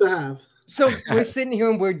problem to have. So we're sitting here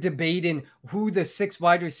and we're debating who the 6th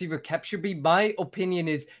wide receiver kept should be. My opinion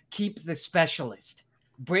is keep the specialist.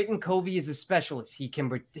 Britton Covey is a specialist.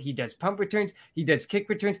 He does punt returns. He does kick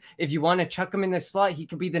returns. If you want to chuck him in the slot, he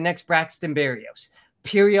could be the next Braxton Berrios.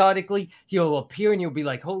 Periodically, he'll appear and you'll be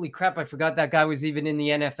like, holy crap, I forgot that guy was even in the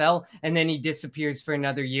NFL. And then he disappears for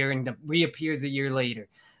another year and reappears a year later.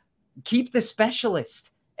 Keep the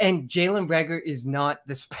specialist. And Jalen Reagor is not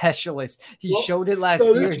the specialist. He showed it last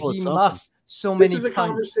year. He muffs so many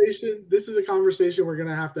punts. This is a conversation we're going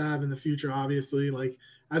to have in the future, obviously. Like,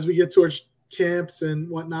 as we get towards camps and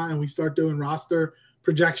whatnot, and we start doing roster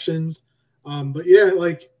projections. But yeah,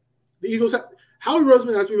 like the Eagles, Howie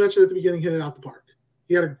Roseman, as we mentioned at the beginning, hit it out the park.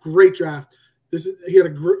 He had a great draft. He had a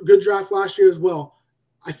good draft last year as well.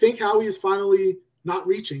 I think Howie is finally not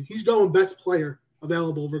reaching. He's going best player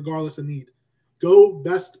available regardless of need. Go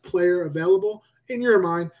best player available. In your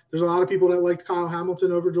mind, there's a lot of people that liked Kyle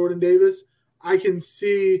Hamilton over Jordan Davis. I can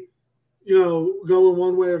see, going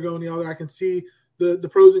one way or going the other. I can see the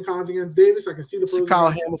pros and cons against Davis. I can see the pros. Kyle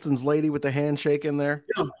Hamilton's lady with the handshake in there.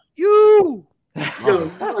 Yeah.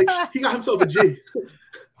 Like he got himself a G.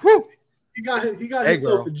 he got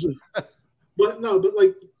himself a G. But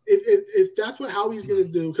like if that's what Howie's going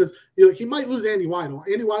to do, because he might lose Andy Weidel.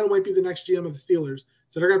 Andy Weidel might be the next GM of the Steelers.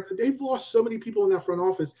 So they've lost so many people in that front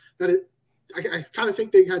office that I kind of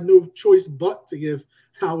think they had no choice but to give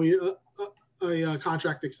Howie a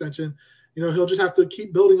contract extension. He'll just have to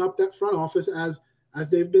keep building up that front office as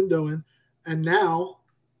they've been doing. And now,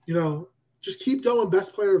 just keep going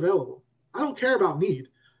best player available. I don't care about need.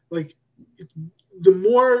 Like, the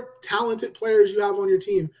more talented players you have on your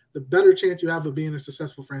team, the better chance you have of being a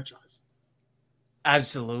successful franchise.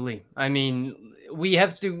 Absolutely. I mean, we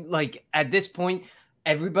have to, like, at this point,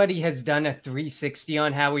 everybody has done a 360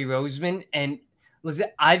 on Howie Roseman. And listen,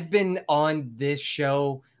 I've been on this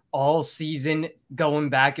show all season going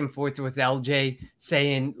back and forth with LJ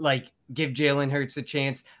saying, like, give Jalen Hurts a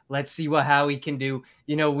chance. Let's see what Howie can do.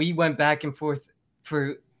 We went back and forth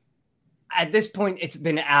at this point, it's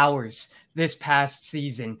been hours this past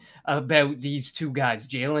season about these two guys,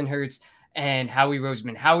 Jalen Hurts and Howie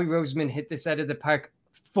Roseman. Howie Roseman hit this out of the park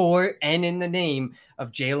for and in the name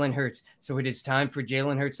of Jalen Hurts. So it is time for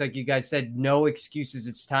Jalen Hurts. Like you guys said, no excuses.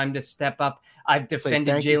 It's time to step up. I've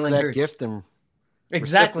defended Jalen Hurts. Gift and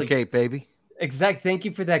exactly, baby. Exactly. Thank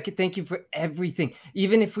you for that. Thank you for everything.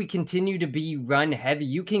 Even if we continue to be run heavy,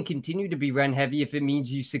 you can continue to be run heavy if it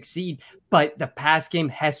means you succeed. But the pass game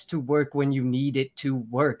has to work when you need it to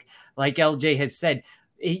work. Like LJ has said,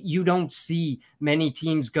 you don't see many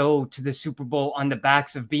teams go to the Super Bowl on the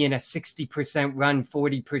backs of being a 60% run,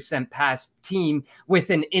 40% pass team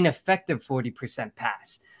with an ineffective 40%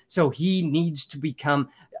 pass. So he needs to become,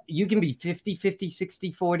 you can be 50,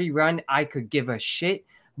 60, 40 run. I could give a shit.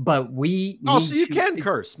 But we so you can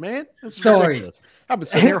curse, man. That's sorry. Ridiculous. I've been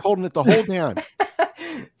sitting here holding it the whole time.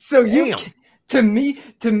 So to me,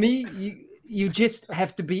 you just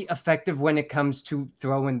have to be effective when it comes to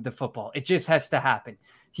throwing the football. It just has to happen.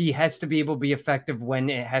 He has to be able to be effective when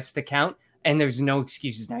it has to count, and there's no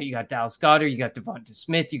excuses. Now you got Dallas Goedert, you got Devonta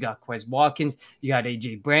Smith, you got Quez Watkins, you got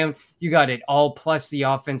AJ Brown, you got it all plus the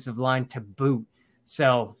offensive line to boot.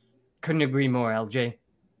 So couldn't agree more, LJ.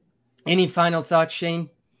 Any final thoughts, Shane?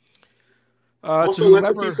 Also, let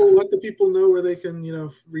the people know where they can,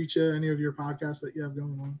 reach any of your podcasts that you have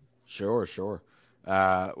going on. Sure.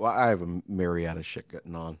 Well, I have a myriad of shit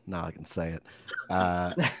getting on. Now I can say it.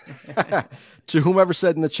 To whomever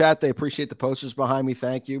said in the chat, they appreciate the posters behind me.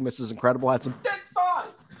 Thank you. Mrs. Incredible had some dead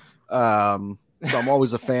thighs. So I'm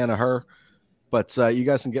always a fan of her. But you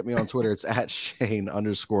guys can get me on Twitter. It's at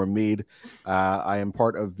Shane_Mead. I am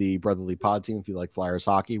part of the Brotherly Pod team. If you like Flyers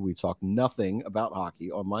hockey, we talk nothing about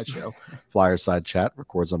hockey on my show. Flyers Side Chat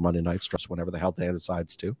records on Monday nights, just whenever the hell Dan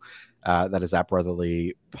decides to. That is at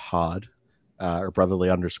Brotherly Pod, or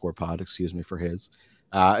Brotherly_Pod, excuse me, for his.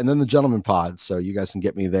 And then the Gentleman Pod. So you guys can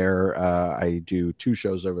get me there. I do 2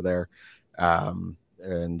 shows over there.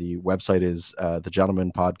 And the website is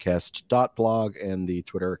thegentlemanpodcast.blog, and the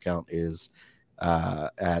Twitter account is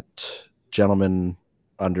at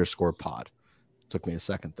gentleman_pod. Took me a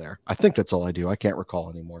second there. I think that's all I do. I can't recall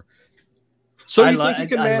anymore. So you think you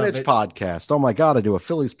can manage podcast? Oh my God, I do a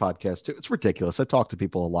Phillies podcast too. It's ridiculous. I talk to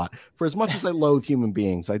people a lot. For as much as I loathe human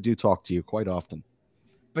beings, I do talk to you quite often.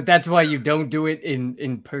 But that's why you don't do it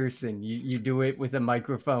in person. You do it with a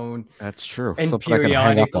microphone. That's true. And Something I can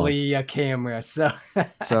hang up on. periodically a camera. So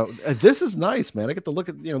This is nice, man. I get to look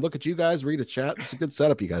at you guys, read a chat. It's a good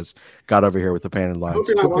setup you guys got over here with the Pan and I Lines. hope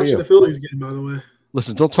you're not watching the Phillies game, by the way.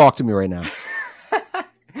 Listen, don't talk to me right now.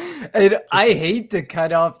 And I hate to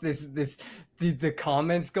cut off the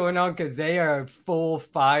comments going on because they are full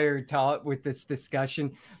fire talk with this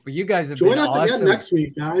discussion. But you guys have Join been us awesome. again next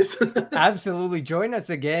week, guys. Absolutely, join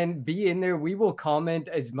us again. Be in there. We will comment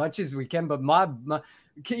as much as we can. But my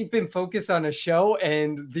keeping focus on a show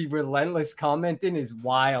and the relentless commenting is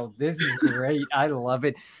wild. This is great. I love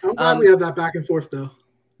it. I'm glad we have that back and forth, though.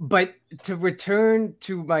 But to return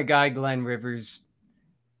to my guy Glenn Rivers,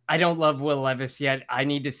 I don't love Will Levis yet. I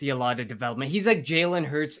need to see a lot of development. He's like Jalen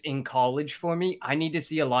Hurts in college for me. I need to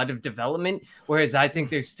see a lot of development, whereas I think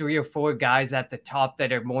there's 3 or 4 guys at the top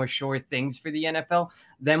that are more sure things for the NFL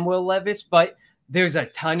than Will Levis. But there's a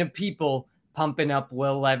ton of people pumping up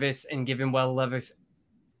Will Levis and giving Will Levis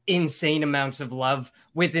insane amounts of love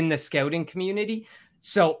within the scouting community.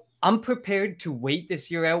 So I'm prepared to wait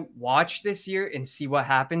this year out, watch this year, and see what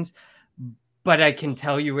happens. But I can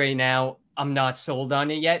tell you right now, I'm not sold on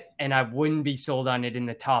it yet, and I wouldn't be sold on it in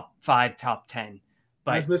the top 5, top 10.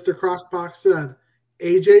 But as Mr. Crockbox said,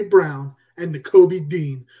 AJ Brown and Nakobe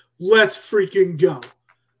Dean, let's freaking go.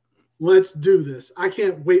 Let's do this. I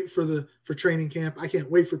can't wait for training camp. I can't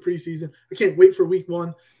wait for preseason. I can't wait for week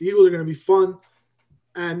 1. The Eagles are going to be fun.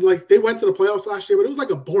 And like they went to the playoffs last year, but it was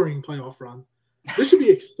like a boring playoff run. This should be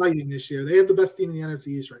exciting this year. They have the best team in the NFC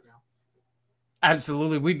East right now.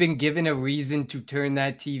 Absolutely. We've been given a reason to turn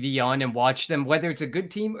that TV on and watch them, whether it's a good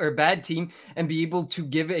team or a bad team, and be able to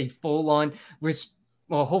give a full-on,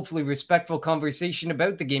 hopefully respectful conversation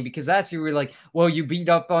about the game. Because last year we were like, well, you beat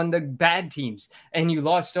up on the bad teams and you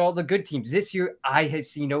lost all the good teams. This year, I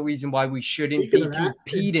see no reason why we shouldn't be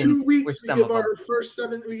competing. In 2 weeks, with some of them.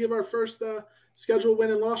 We give our first schedule win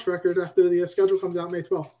and loss record after the schedule comes out May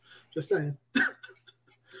 12th. Just saying.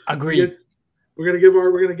 Agreed. We're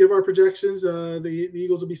gonna give our projections. The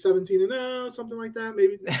Eagles will be 17-0, something like that.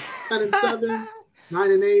 Maybe 10-7,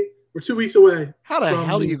 9-8. We're 2 weeks away. How the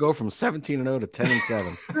hell do you go from 17-0 to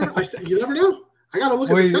 10-7? You never know. I got to look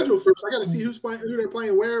at the schedule first. I got to see who's playing, who they're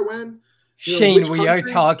playing, where, when. Shane, we are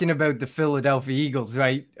talking about the Philadelphia Eagles,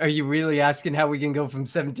 right? Are you really asking how we can go from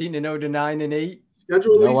 17-0 to 9-8?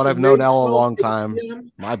 Schedule. You know what? I've known Al a long time.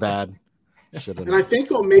 My bad. And I think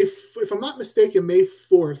on May, if I'm not mistaken, May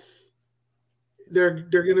 4th. They're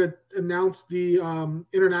going to announce the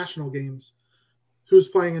international games, who's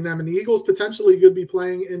playing in them. And the Eagles potentially could be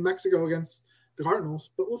playing in Mexico against the Cardinals,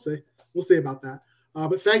 but we'll see. We'll see about that.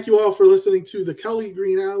 But thank you all for listening to the Kelly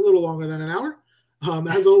Green Hour, a little longer than an hour.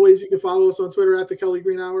 As always, you can follow us on Twitter at the Kelly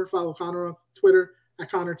Green Hour. Follow Connor on Twitter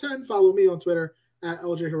at Connor10. Follow me on Twitter at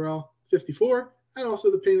LJ Harrell 54. And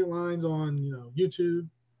also the Painted Lines on YouTube,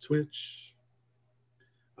 Twitch,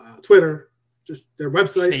 Twitter. Just their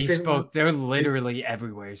website, Facebook, they're literally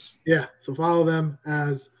everywhere. Yeah, so follow them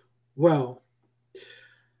as well.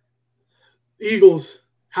 Eagles,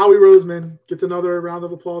 Howie Roseman gets another round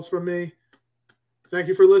of applause from me. Thank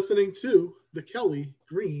you for listening to the Kelly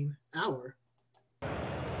Green Hour.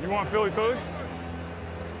 You want Philly?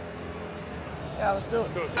 Yeah, let's do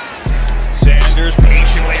it. Sanders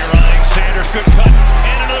patiently running. Sanders, good cut.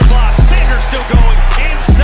 And another block. Sanders still going inside.